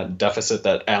up from that deficit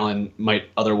that Allen might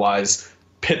otherwise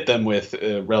pit them with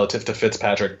relative to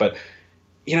Fitzpatrick. But,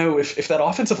 if that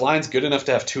offensive line's good enough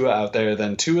to have Tua out there,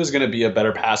 then Tua is going to be a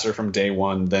better passer from day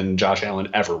one than Josh Allen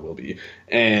ever will be.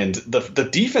 And the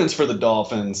defense for the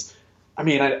Dolphins, I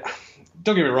mean,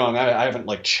 don't get me wrong, I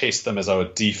haven't chased them as a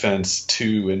defense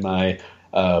 2 in my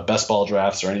best ball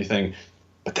drafts or anything.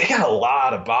 But they got a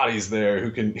lot of bodies there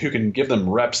who can give them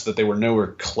reps that they were nowhere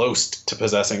close to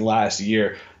possessing last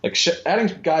year.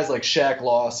 Adding guys like Shaq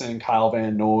Lawson, Kyle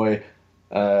Van Noy,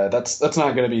 that's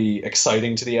not going to be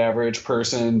exciting to the average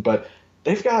person. But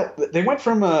they went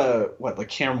from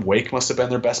Cam Wake must have been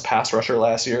their best pass rusher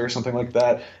last year or something like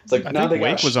that. It's like I now think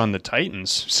Wake was on the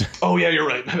Titans. Oh yeah, you're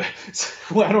right.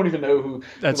 Well, I don't even know who.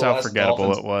 That's how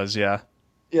forgettable it was. Yeah.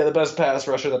 Yeah, the best pass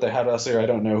rusher that they had last year, I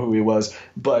don't know who he was.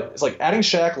 But it's like adding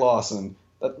Shaq Lawson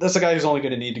That's a guy who's only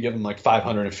going to need to give him like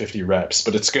 550 reps,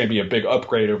 but it's going to be a big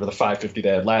upgrade over the 550 they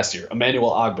had last year.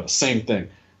 Emmanuel Ogbah, same thing.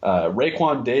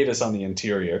 Raekwon Davis on the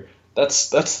interior.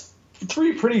 That's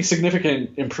 3 pretty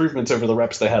significant improvements over the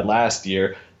reps they had last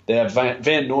year. They have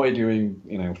Van Noy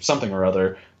doing something or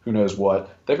other, who knows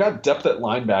what. They've got depth at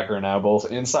linebacker now,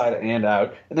 both inside and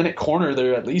out. And then at corner,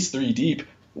 they're at least 3 deep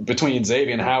between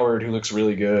Xavier Howard, who looks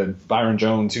really good, Byron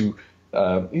Jones, who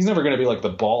he's never going to be like the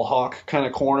ball hawk kind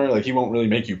of corner. Like, he won't really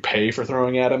make you pay for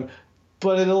throwing at him,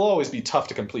 but it'll always be tough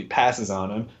to complete passes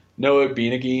on him. Noah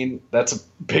Benagine, that's a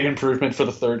big improvement for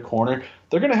the third corner.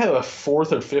 They're going to have a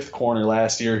 4th or 5th corner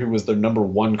last year who was their number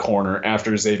 1 corner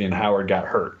after Xavier Howard got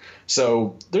hurt.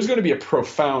 So there's going to be a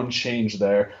profound change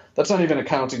there. That's not even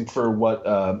accounting for what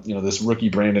this rookie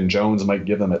Brandon Jones might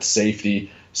give them at safety.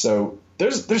 So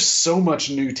there's so much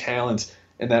new talent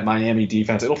in that Miami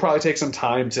defense. It'll probably take some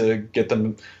time to get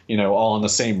them, all in the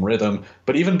same rhythm.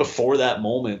 But even before that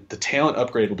moment, the talent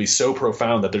upgrade will be so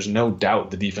profound that there's no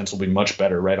doubt the defense will be much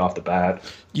better right off the bat.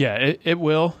 Yeah, it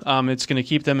will. It's going to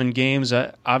keep them in games.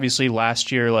 Obviously,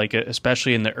 last year,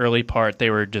 especially in the early part, they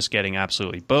were just getting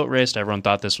absolutely boat raced. Everyone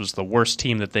thought this was the worst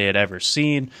team that they had ever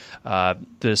seen.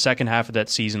 The second half of that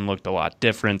season looked a lot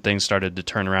different. Things started to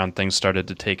turn around. Things started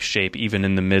to take shape, even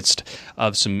in the midst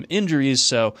of some injuries.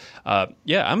 So,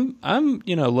 I'm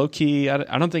low key.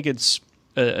 I don't think it's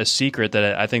a secret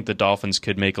that I think the Dolphins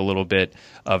could make a little bit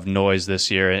of noise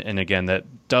this year, and again, that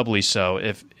doubly so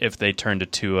if they turn to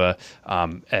Tua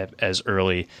as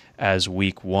early as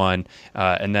week 1,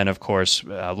 and then of course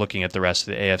looking at the rest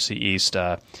of the AFC East.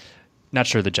 Not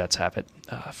sure the Jets have it.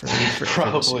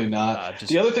 Probably not.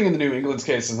 The other thing in the New England's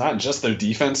case is not just their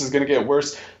defense is going to get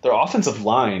worse; their offensive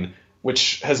line,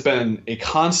 which has been a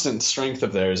constant strength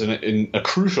of theirs and a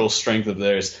crucial strength of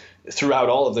theirs throughout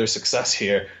all of their success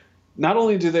here. Not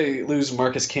only do they lose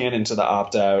Marcus Cannon to the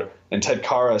opt-out and Ted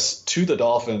Karras to the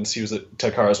Dolphins,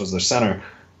 Ted Karras was their center,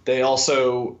 they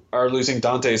also are losing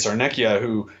Dante Sarnecchia,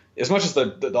 who, as much as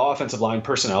the offensive line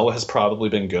personnel has probably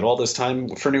been good all this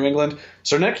time for New England,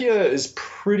 Sarnecchia is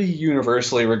pretty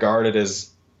universally regarded as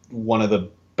one of the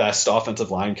best offensive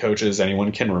line coaches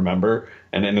anyone can remember.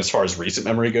 And as far as recent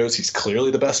memory goes, he's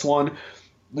clearly the best one.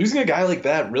 Losing a guy like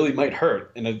that really might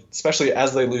hurt, and especially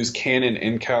as they lose Cannon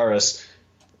and Karras.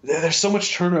 There's so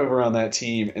much turnover on that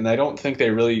team, and I don't think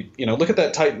they really, look at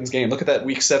that Titans game. Look at that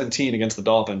Week 17 against the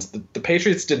Dolphins. The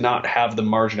Patriots did not have the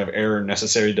margin of error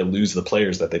necessary to lose the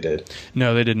players that they did.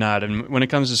 No, they did not. And when it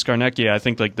comes to Scarnecchia, I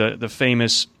think the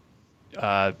famous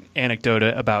anecdote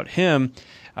about him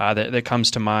that comes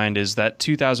to mind is that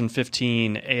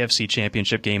 2015 AFC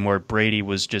Championship game where Brady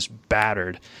was just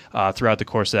battered throughout the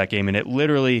course of that game, and it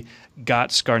literally got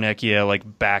Scarnecchia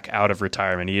back out of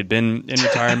retirement. He had been in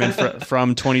retirement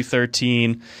from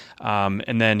 2013,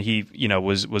 and then he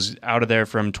was out of there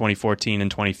from 2014 and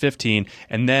 2015,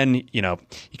 and then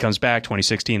he comes back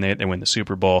 2016. They win the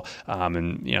Super Bowl,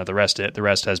 and the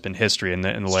rest has been history. In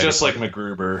the it's just like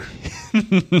McGruber,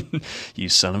 you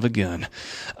son of a gun.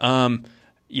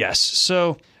 Yes.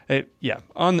 So,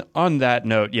 on that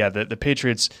note, the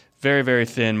Patriots, very, very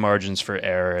thin margins for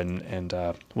error, and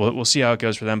we'll see how it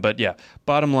goes for them. But,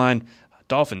 bottom line,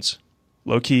 Dolphins,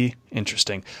 low-key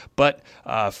interesting. But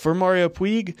for Mario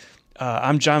Puig,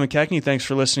 I'm John McKechnie. Thanks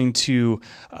for listening to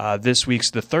this week's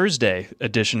The Thursday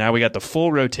edition. Now we got the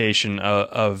full rotation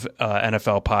of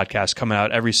NFL podcasts coming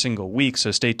out every single week, so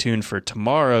stay tuned for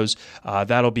tomorrow's.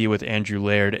 That'll be with Andrew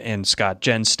Laird and Scott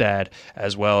Genstad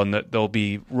as well, and they'll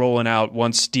be rolling out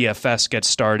once DFS gets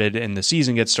started and the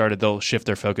season gets started. They'll shift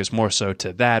their focus more so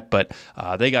to that, but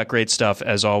they got great stuff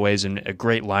as always and a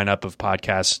great lineup of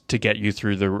podcasts to get you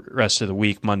through the rest of the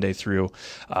week, Monday through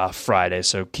Friday.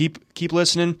 So keep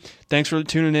listening. Thanks for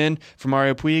tuning in. For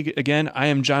Mario Puig, again, I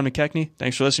am John McKechnie.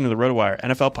 Thanks for listening to the RotoWire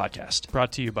NFL podcast,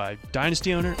 brought to you by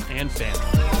Dynasty Owner and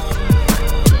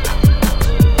FanDuel.